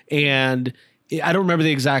 And I don't remember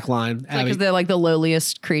the exact line. Because they're like the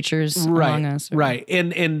lowliest creatures among us. Right.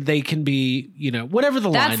 And they can be, whatever the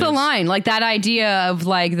line is. That's the line. Like that idea of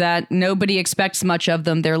like that nobody expects much of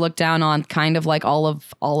them. They're looked down on, kind of like all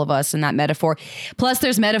of us in that metaphor. Plus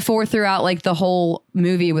there's metaphor throughout like the whole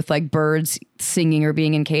movie with like birds singing or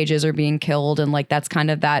being in cages or being killed. And like, that's kind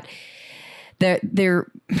of that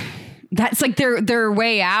that's like their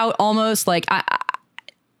way out almost. Like,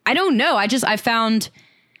 I don't know. I found,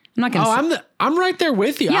 I'm not going to I'm right there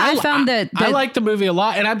with you. Yeah, I found that I like the movie a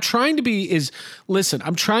lot, and I'm trying to be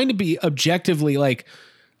objectively like,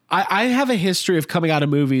 I have a history of coming out of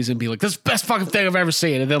movies and be like, this is the best fucking thing I've ever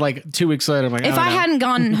seen. And then like 2 weeks later, I'm like, if I hadn't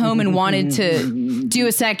gone home and wanted to do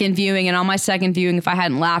a second viewing, and on my second viewing, if I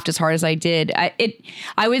hadn't laughed as hard as I did, I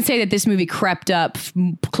would say that this movie crept up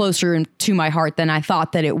closer to my heart than I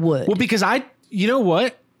thought that it would. Well, because you know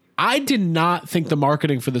what? I did not think the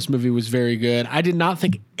marketing for this movie was very good. I did not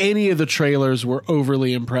think any of the trailers were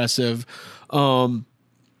overly impressive. But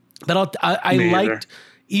I liked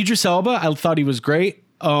Idris Elba. I thought he was great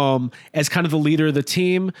as kind of the leader of the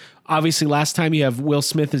team. Obviously, last time you have Will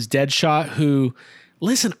Smith as Deadshot, who,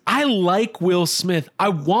 listen, I like Will Smith. I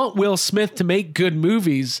want Will Smith to make good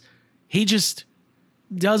movies. He just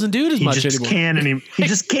doesn't do it as much anymore. He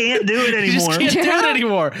just can't do it anymore. He just can't do it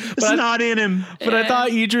anymore. It's not in him. But I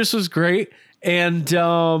thought Idris was great, and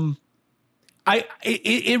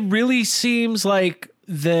it really seems like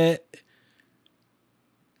that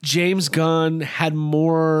James Gunn had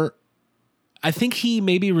more. I think he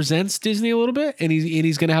maybe resents Disney a little bit, and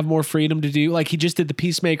he's going to have more freedom to do. Like he just did the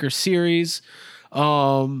Peacemaker series,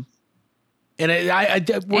 and he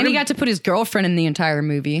got to put his girlfriend in the entire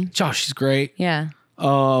movie. Josh, she's great. Yeah.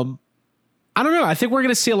 I don't know. I think we're going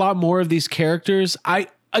to see a lot more of these characters. Y'all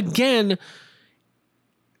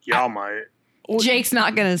might. Jake's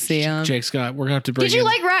not going to see him. We're going to have to bring. Did you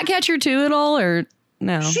like Ratcatcher 2 at all, or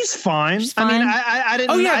no? She's fine. I mean, I didn't.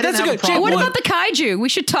 Oh yeah, that's a good. Jake, what about the kaiju? We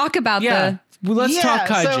should talk about let's talk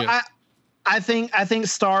kaiju. So I think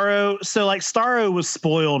Starro. So like Starro was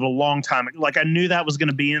spoiled a long time ago. Like I knew that was going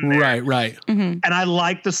to be in there. Right. Mm-hmm. And I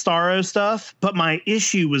liked the Starro stuff, but my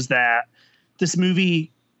issue was that this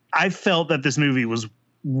movie, I felt that this movie was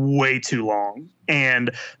way too long.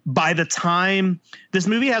 And by the time this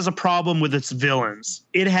movie has a problem with its villains,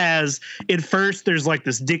 at first there's like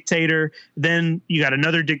this dictator, then you got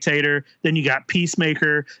another dictator, then you got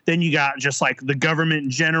Peacemaker, then you got just like the government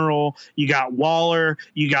in general, you got Waller,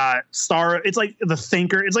 you got Starro. It's like the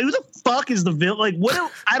Thinker. It's like, who the fuck is the villain? Like,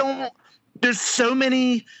 what? there's so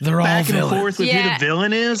many They're all back and villains. forth with who Yeah. the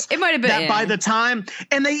villain is. It might have been, that by the time,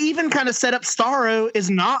 and they even kind of set up Starro is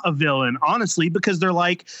not a villain, honestly, because they're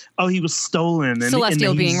like, oh, he was stolen and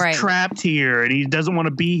Celestial he's being, right. trapped here and he doesn't want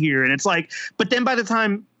to be here. And it's like, but then by the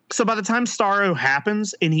time Starro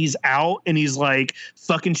happens and he's out and he's like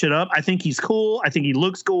fucking shit up, I think he's cool. I think he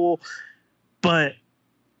looks cool, but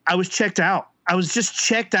I was checked out. I was just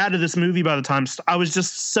checked out of this movie by the time I was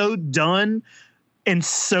just so done and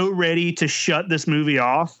so ready to shut this movie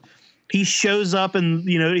off. He shows up and,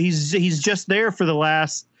 he's just there for the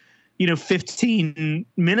last, 15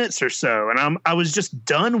 minutes or so. And I was just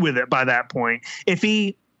done with it by that point.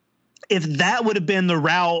 If that would have been the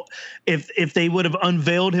route, if they would have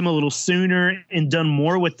unveiled him a little sooner and done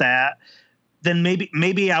more with that, then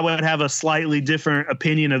maybe I would have a slightly different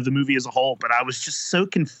opinion of the movie as a whole. But I was just so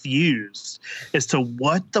confused as to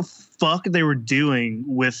what the fuck they were doing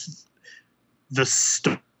with the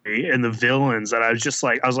story and the villains that I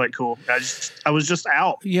was like, cool. I was just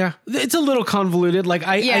out. Yeah, it's a little convoluted. Like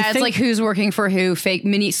I it's think, like who's working for who, fake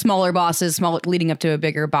smaller bosses, leading up to a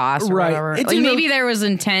bigger boss, or Right. whatever. It's Like, in the- maybe there was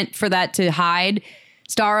intent for that to hide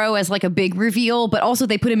Starro as like a big reveal, but also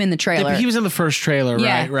they put him in the trailer. he was in the first trailer,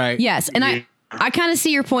 Yeah. right? Yes, and I kind of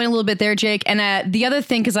see your point a little bit there, Jake. And the other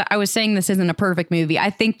thing, because I was saying this isn't a perfect movie, I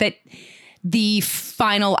think that the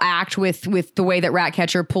final act with the way that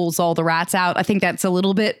Ratcatcher pulls all the rats out, I think that's a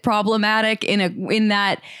little bit problematic in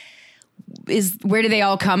that is where do they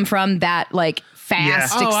all come from? That like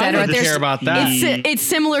fast, Oh, I etc. didn't care about that. It's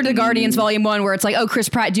similar to Guardians Volume 1, where it's like, oh, Chris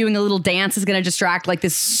Pratt doing a little dance is going to distract like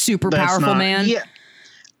this super That's powerful not- man. Yeah.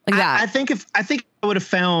 Like that. I think I would have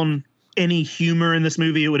found any humor in this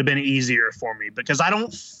movie, it would have been easier for me, because I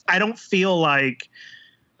don't feel like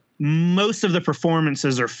most of the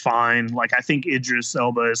performances are fine. Like, I think Idris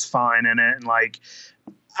Elba is fine in it, and like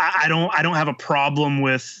I don't have a problem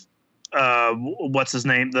with what's his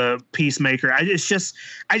name, the Peacemaker. I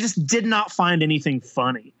just did not find anything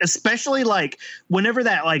funny, especially like whenever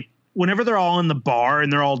they're all in the bar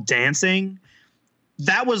and they're all dancing.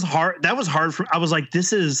 That was hard. That was hard for. I was like,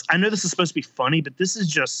 I know this is supposed to be funny, but this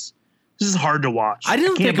is hard to watch. I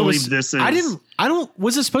didn't can't think believe it was. this is.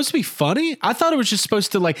 Was it supposed to be funny? I thought it was just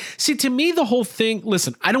supposed to like. See, to me, the whole thing.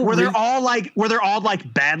 Listen, I don't. Where they're all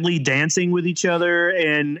like badly dancing with each other,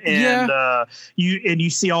 and you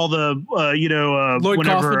see all the Lloyd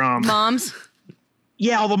whenever Kaufman. Moms.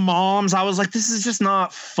 Yeah, all the moms. I was like, this is just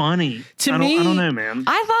not funny. To I me- don't know, man.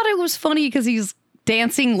 I thought it was funny because he's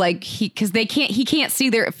dancing like he can't see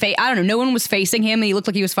their face. I don't know. No one was facing him, and he looked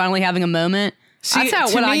like he was finally having a moment. See,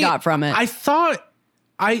 That's to what I me, got from it. I thought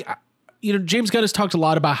James Gunn has talked a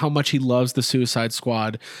lot about how much he loves the Suicide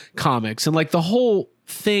Squad comics, and like the whole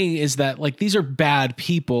thing is that like these are bad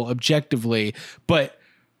people objectively, but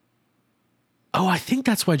I think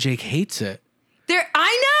that's why Jake hates it. I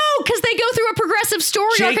know, because they go through a progressive story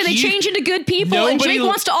arc Jake, and they change into good people. And nobody- Jake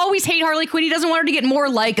wants to always hate Harley Quinn. He doesn't want her to get more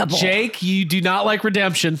likable. Jake, you do not like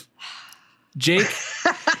redemption. Jake,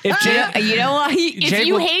 if Jake, You know what? If Jake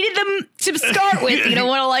you will- hated them to start with, you don't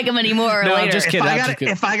want to like them anymore No, I'm later. just kidding.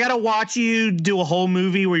 If I gotta watch you do a whole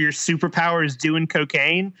movie where your superpower is doing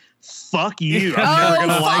cocaine, fuck you. I'm never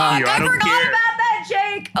gonna fuck, like you. I don't forgot care. about that,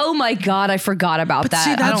 Jake. Oh my God, I forgot about that.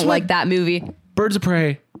 see, I that's don't what- like that movie. Birds of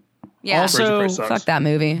Prey. Yeah, Also, fuck that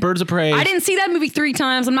movie. Birds of Prey. I didn't see that movie 3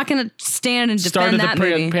 times. I'm not going to stand and defend started that the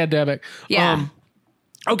movie. pandemic. Yeah.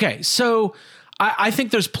 Okay, so I think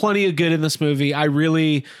there's plenty of good in this movie. I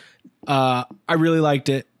really liked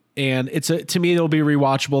it, and to me it'll be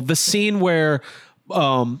rewatchable. The scene where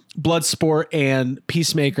Bloodsport and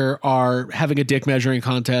Peacemaker are having a dick measuring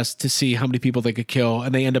contest to see how many people they could kill,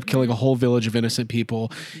 and they end up killing a whole village of innocent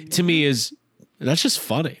people. To me, that's just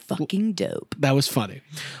funny. Fucking dope. That was funny.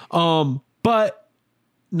 But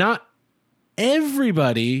not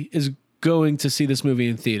everybody is going to see this movie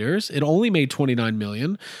in theaters. It only made $29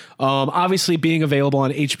 million. Obviously being available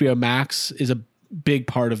on HBO Max is a big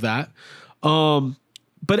part of that.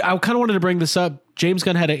 But I kind of wanted to bring this up. James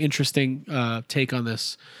Gunn had an interesting take on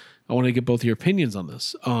this. I want to get both of your opinions on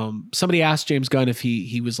this. Somebody asked James Gunn if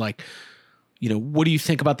he was like, what do you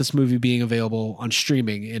think about this movie being available on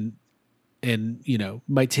streaming and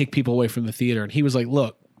might take people away from the theater? And he was like,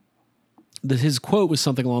 look, his quote was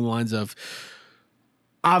something along the lines of,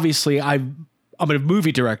 obviously I'm a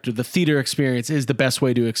movie director. The theater experience is the best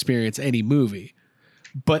way to experience any movie.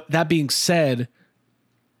 But that being said,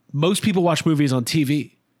 most people watch movies on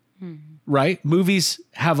TV, right? Movies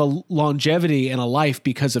have a longevity and a life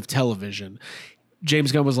because of television.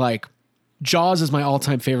 James Gunn was like, Jaws is my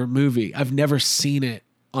all-time favorite movie. I've never seen it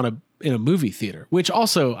in a movie theater, which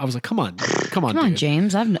also I was like, come on, Come on, dude.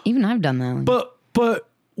 James. I've done that one. But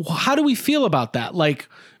how do we feel about that? Like,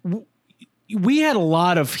 we had a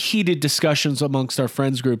lot of heated discussions amongst our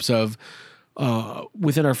friends groups of,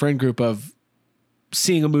 within our friend group of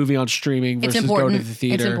seeing a movie on streaming versus going to the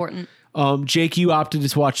theater. It's important. Jake, you opted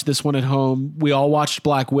to watch this one at home. We all watched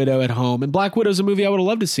Black Widow at home, and Black Widow is a movie I would have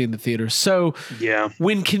loved to see in the theater. So yeah,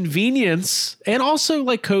 when convenience and also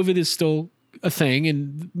like COVID is still a thing,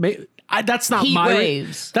 and that's not Heat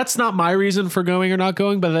waves. That's not my reason for going or not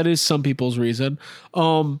going, but that is some people's reason.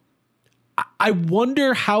 I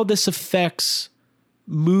wonder how this affects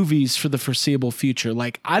movies for the foreseeable future.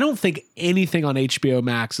 Like, I don't think anything on HBO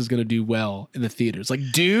Max is going to do well in the theaters. Like,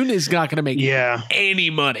 Dune is not going to make any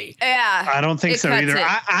money. Yeah, I don't think it so cuts either.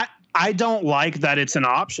 it. I don't like that it's an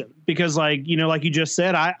option because, like, you know, like you just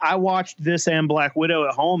said, I watched this and Black Widow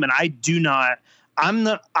at home, and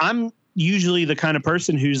I'm usually the kind of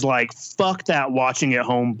person who's like, fuck that watching at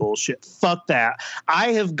home bullshit. Fuck that. I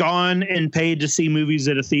have gone and paid to see movies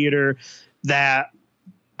at a theater that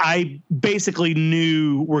I basically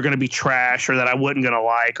knew were going to be trash or that I wasn't going to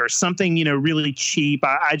like or something, you know, really cheap.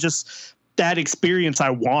 I just, that experience, I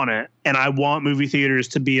want it. And I want movie theaters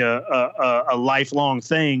to be a lifelong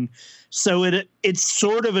thing. So it's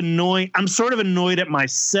sort of annoying. I'm sort of annoyed at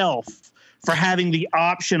myself for having the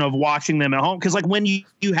option of watching them at home. Cause like when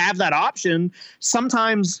you have that option,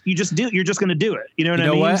 sometimes you're just going to do it. You know what I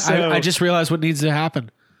mean? What? So, I just realized what needs to happen.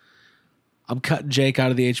 I'm cutting Jake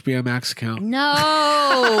out of the HBO Max account. No.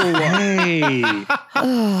 hey,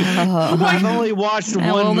 I've only watched one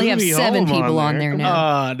movie. I only have 7 people on there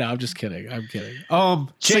now. No, I'm just kidding. I'm kidding. Jake,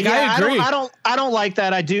 So, yeah, I agree. I don't like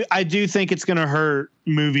that. I do think it's going to hurt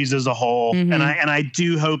movies as a whole, and I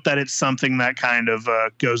do hope that it's something that kind of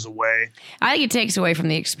goes away. I think it takes away from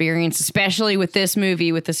the experience, especially with this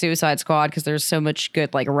movie with the Suicide Squad, because there's so much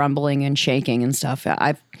good like rumbling and shaking and stuff.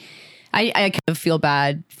 I kind of feel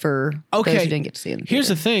bad for those who didn't get to see it. Here's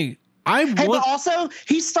the thing. But also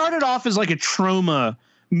he started off as like a trauma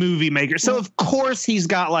movie maker. So of course he's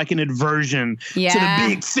got like an aversion to the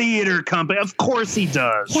big theater company. Of course he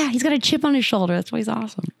does. Yeah, he's got a chip on his shoulder. That's why he's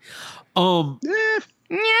awesome. Yeah,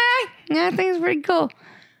 I think it's pretty cool.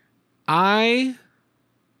 I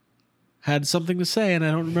had something to say and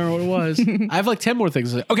I don't remember what it was. I have like 10 more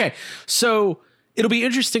things to say. Okay, so it'll be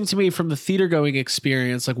interesting to me from the theater going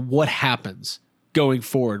experience, like what happens going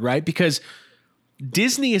forward, right? Because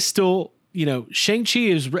Disney is still, you know, Shang-Chi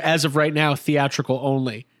is, as of right now, theatrical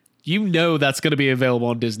only. You know that's going to be available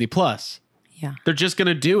on Disney Plus. Yeah. They're just going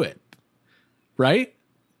to do it, right?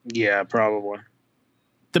 Yeah, probably.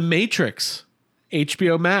 The Matrix,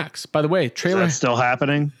 HBO Max. By the way, trailer. Is that still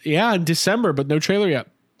happening? Yeah, in December, but no trailer yet.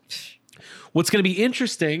 What's going to be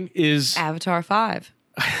interesting is Avatar 5.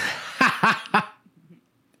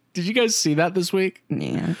 Did you guys see that this week?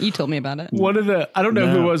 Yeah, you told me about it. One of the, I don't know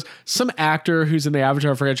who it was, some actor who's in the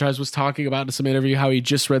Avatar franchise was talking about in some interview how he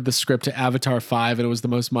just read the script to Avatar 5 and it was the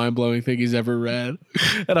most mind-blowing thing he's ever read.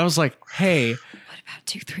 And I was like, hey. What about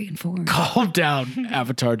 2, 3, and 4? Calm down,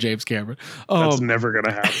 Avatar James Cameron. That's never going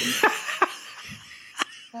to happen.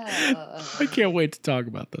 I can't wait to talk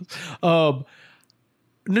about this.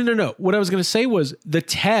 No. What I was going to say was the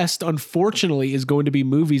test, unfortunately, is going to be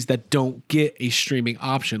movies that don't get a streaming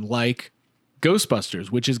option, like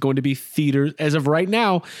Ghostbusters, which is going to be theaters, as of right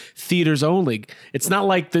now, theaters only. It's not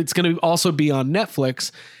like it's going to also be on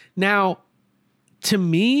Netflix. Now, to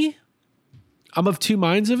me, I'm of two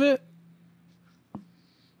minds of it.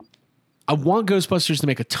 I want Ghostbusters to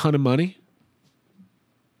make a ton of money.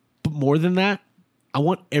 But more than that, I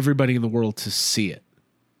want everybody in the world to see it.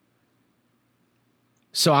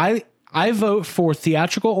 So I vote for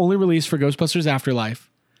theatrical only release for Ghostbusters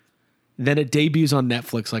Afterlife. Then it debuts on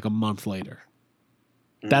Netflix like a month later.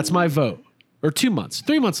 That's my vote. Or 2 months,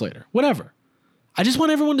 3 months later, whatever. I just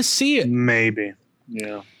want everyone to see it. Maybe.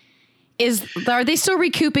 Yeah. Are they still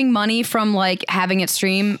recouping money from like having it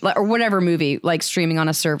stream or whatever movie, like streaming on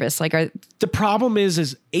a service? Like, the problem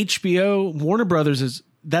is HBO, Warner Brothers is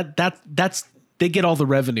that's they get all the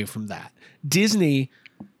revenue from that. Disney,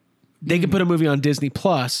 they can put a movie on Disney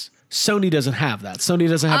Plus. Sony doesn't have that. Sony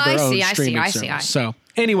doesn't have their own streaming service. So,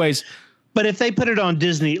 anyways, but if they put it on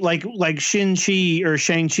Disney, like Shang-Chi or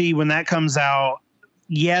Shang-Chi, when that comes out,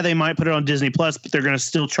 yeah, they might put it on Disney Plus, but they're going to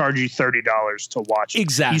still charge you $30 to watch it.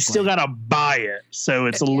 Exactly. You still got to buy it, so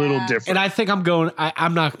it's a little different. And I think I'm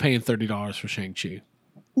not paying $30 for Shang-Chi.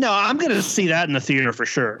 No, I'm going to see that in the theater for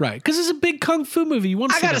sure. Right, because it's a big kung fu movie. You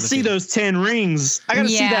want to? I got to see those 10 rings. I got to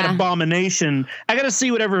see that abomination. I got to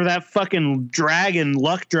see whatever that fucking dragon,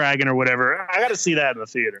 luck dragon or whatever. I got to see that in the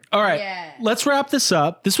theater. All right, let's wrap this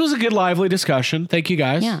up. This was a good, lively discussion. Thank you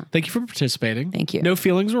guys. Yeah. Thank you for participating. Thank you. No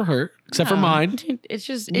feelings were hurt except for mine. It's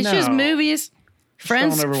just movies.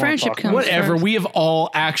 Friendship comes Whatever. first. We have all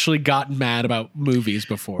actually gotten mad about movies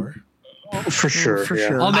before. For sure. For yeah.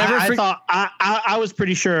 sure. I'll never I thought I was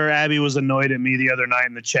pretty sure Abby was annoyed at me the other night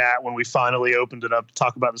in the chat when we finally opened it up to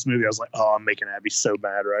talk about this movie. I was like, oh, I'm making Abby so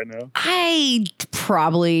mad right now. I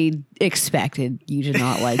probably expected you to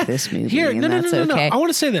not like this movie. Here, and no. that's okay. I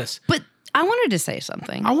want to say this. But I wanted to say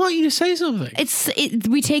something. I want you to say something.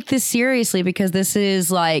 We take this seriously because this is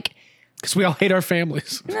like, Because we all hate our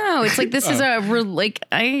families. no, it's like this is I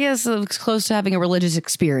guess it's close to having a religious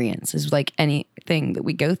experience is like anything that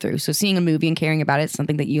we go through. So seeing a movie and caring about it is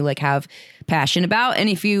something that you like have passion about. And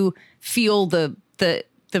if you feel the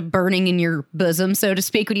burning in your bosom, so to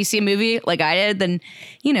speak, when you see a movie like I did, then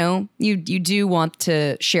you do want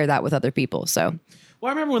to share that with other people. So Well,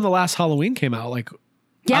 I remember when the last Halloween came out, like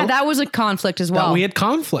yeah, that was a conflict as well. we had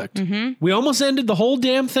conflict. Mm-hmm. We almost ended the whole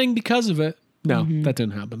damn thing because of it. No, that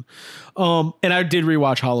didn't happen. And I did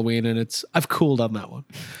rewatch Halloween, and I've cooled on that one.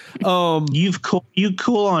 You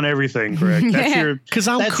cool on everything, Craig. That's Yeah. your 'Cause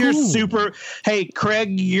I'm that's your cool. super. Hey,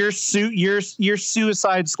 Craig, your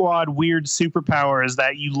Suicide Squad weird superpower is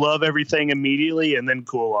that you love everything immediately and then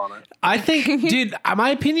cool on it. I think, dude,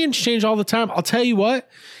 my opinions change all the time. I'll tell you what.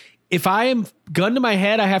 If I am gun to my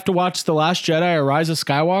head, I have to watch The Last Jedi or Rise of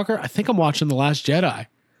Skywalker. I think I'm watching The Last Jedi.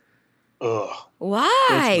 Ugh. Why?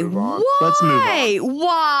 Let's move on. Let's move on.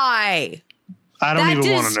 Why? I don't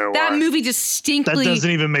even want to know that why. movie That distinctly doesn't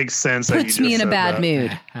even make sense. that you puts me just in a said bad that.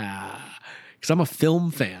 mood. Because I'm a film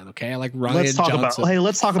fan, okay? I like Ryan Let's talk Johnson. about. Hey,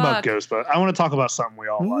 let's talk about Fuck. Ghostbusters. I want to talk about something we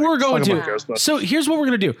all like. We're Let's going talk to. about Ghostbusters. So here's what we're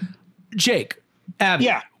going to do. Jake, Abby,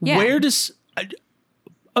 Yeah. where does,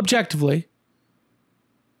 objectively,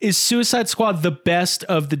 is Suicide Squad the best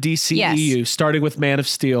of the DCEU, starting with Man of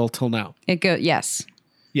Steel till now? Yes.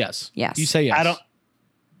 Yes. Yes. You say yes.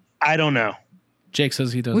 I don't know. Jake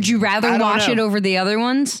says he doesn't. Would you rather I don't watch know. it over the other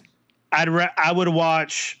ones? I would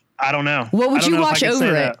watch. I don't know. What would I don't you know if I watch can say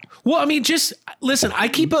over that. it? Well, I mean, just listen. I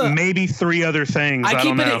keep a. Maybe 3 other things. I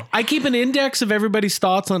don't know. I keep an index of everybody's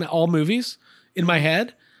thoughts on all movies in my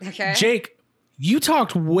head. Okay. Jake, you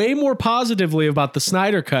talked way more positively about the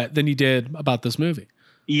Snyder Cut than you did about this movie.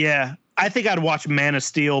 Yeah, I think I'd watch Man of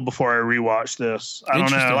Steel before I rewatch this. I don't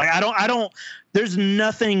Interesting. know. Like I don't. There's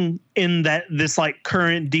nothing in this like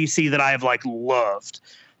current DC that I have like loved.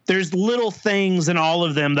 There's little things in all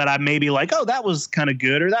of them that I maybe like. Oh, that was kind of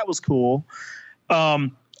good, or that was cool.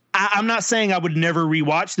 I'm not saying I would never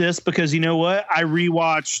rewatch this because you know what? I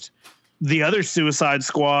rewatched the other Suicide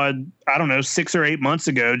Squad. I don't know, 6 or 8 months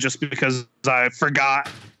ago, just because I forgot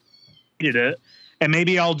it. And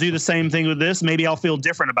maybe I'll do the same thing with this. Maybe I'll feel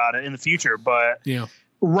different about it in the future. But Yeah.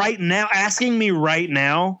 right now, asking me right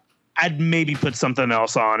now, I'd maybe put something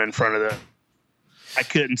else on in front of it. I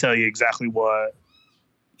couldn't tell you exactly what.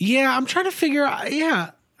 Yeah, I'm trying to figure out.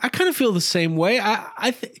 Yeah, I kind of feel the same way.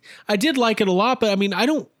 I did like it a lot, but I mean, I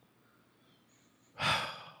don't.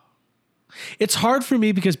 It's hard for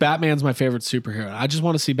me because Batman's my favorite superhero. I just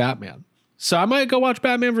want to see Batman, so I might go watch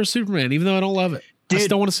Batman vs Superman, even though I don't love it. I Dude,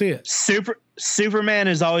 still want to see it. Superman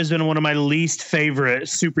has always been one of my least favorite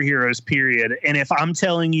superheroes, period. And if I'm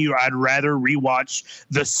telling you I'd rather rewatch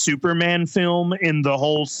the Superman film in the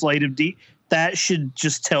whole slate of that should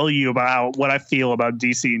just tell you about what I feel about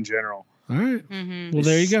DC in general. All right. Well,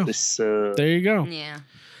 there you go. There you go. Yeah.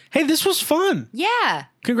 Hey, this was fun. Yeah.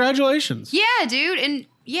 Congratulations. Yeah, dude. And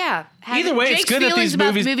yeah. Either way, it's Jake's good that feelings these about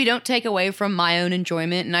movies- the movie don't take away from my own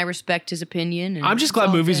enjoyment, and I respect his opinion. And I'm just it's glad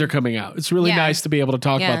all movies good. are coming out. It's really Yeah. nice to be able to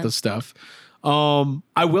talk Yeah. about this stuff.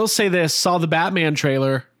 I will say this: saw the Batman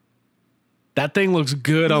trailer. That thing looks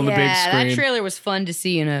good on the big screen. That trailer was fun to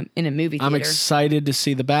see in a movie theater. I'm excited to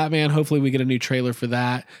see the Batman. Hopefully, we get a new trailer for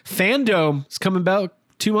that. Fandom is coming about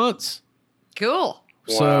 2 months, Cool.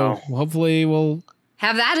 so Wow. hopefully we'll.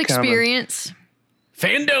 Have that experience.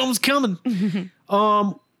 Fandom's coming.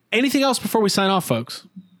 Anything else before we sign off, folks?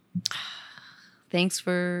 Thanks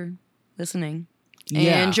for listening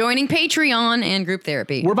Yeah. and joining Patreon and group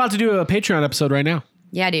therapy. We're about to do a Patreon episode right now.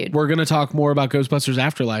 Yeah, dude. We're going to talk more about Ghostbusters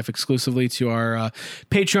Afterlife exclusively to our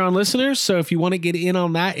Patreon listeners. So if you want to get in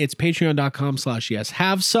on that, it's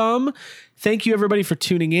patreon.com/yeshavesome. Thank you, everybody, for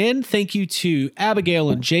tuning in. Thank you to Abigail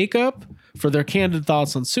and Jacob for their candid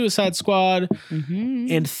thoughts on Suicide Squad.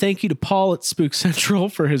 And thank you to Paul at Spook Central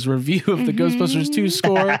for his review of the Ghostbusters 2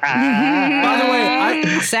 score. By the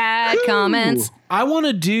way, Sad comments. I want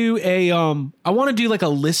to do like a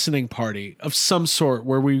listening party of some sort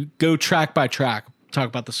where we go track by track, talk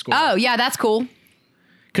about the score. Oh, yeah, that's cool.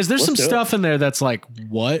 Because there's some do it. stuff in there that's like,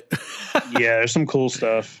 what? Yeah, there's some cool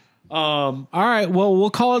stuff. All right, well, we'll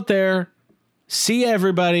call it there. See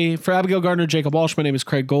everybody. For Abigail Gardner, Jacob Walsh, my name is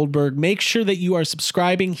Craig Goldberg. Make sure that you are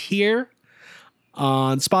subscribing here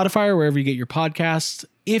on Spotify or wherever you get your podcasts.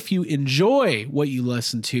 If you enjoy what you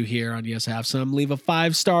listen to here on Yes Have Some, leave a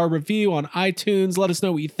 5-star review on iTunes. Let us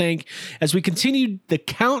know what you think as we continue the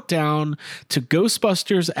countdown to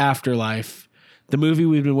Ghostbusters Afterlife, the movie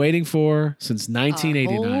we've been waiting for since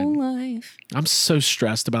 1989. I'm so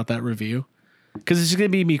stressed about that review because it's going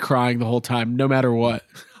to be me crying the whole time, no matter what.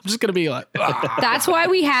 I'm just going to be like, ah. That's why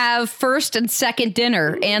we have first and second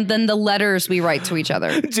dinner and then the letters we write to each other.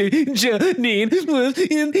 Janine was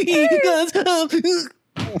in Eagles.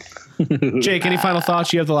 Jake, any final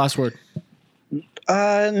thoughts? You have the last word.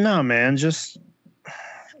 No, man. Just,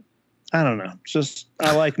 I don't know. Just,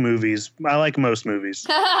 I like movies. I like most movies.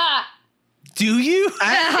 Do you?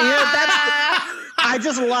 I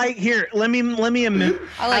just like, here, let me admit,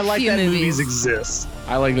 I like that movies exist.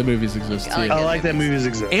 I like that movies exist too. I like that movies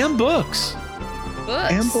exist. And books.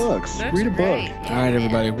 And books. Read a book. All right,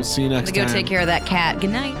 everybody. We'll see you next time. Go take care of that cat.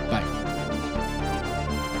 Good night. Bye.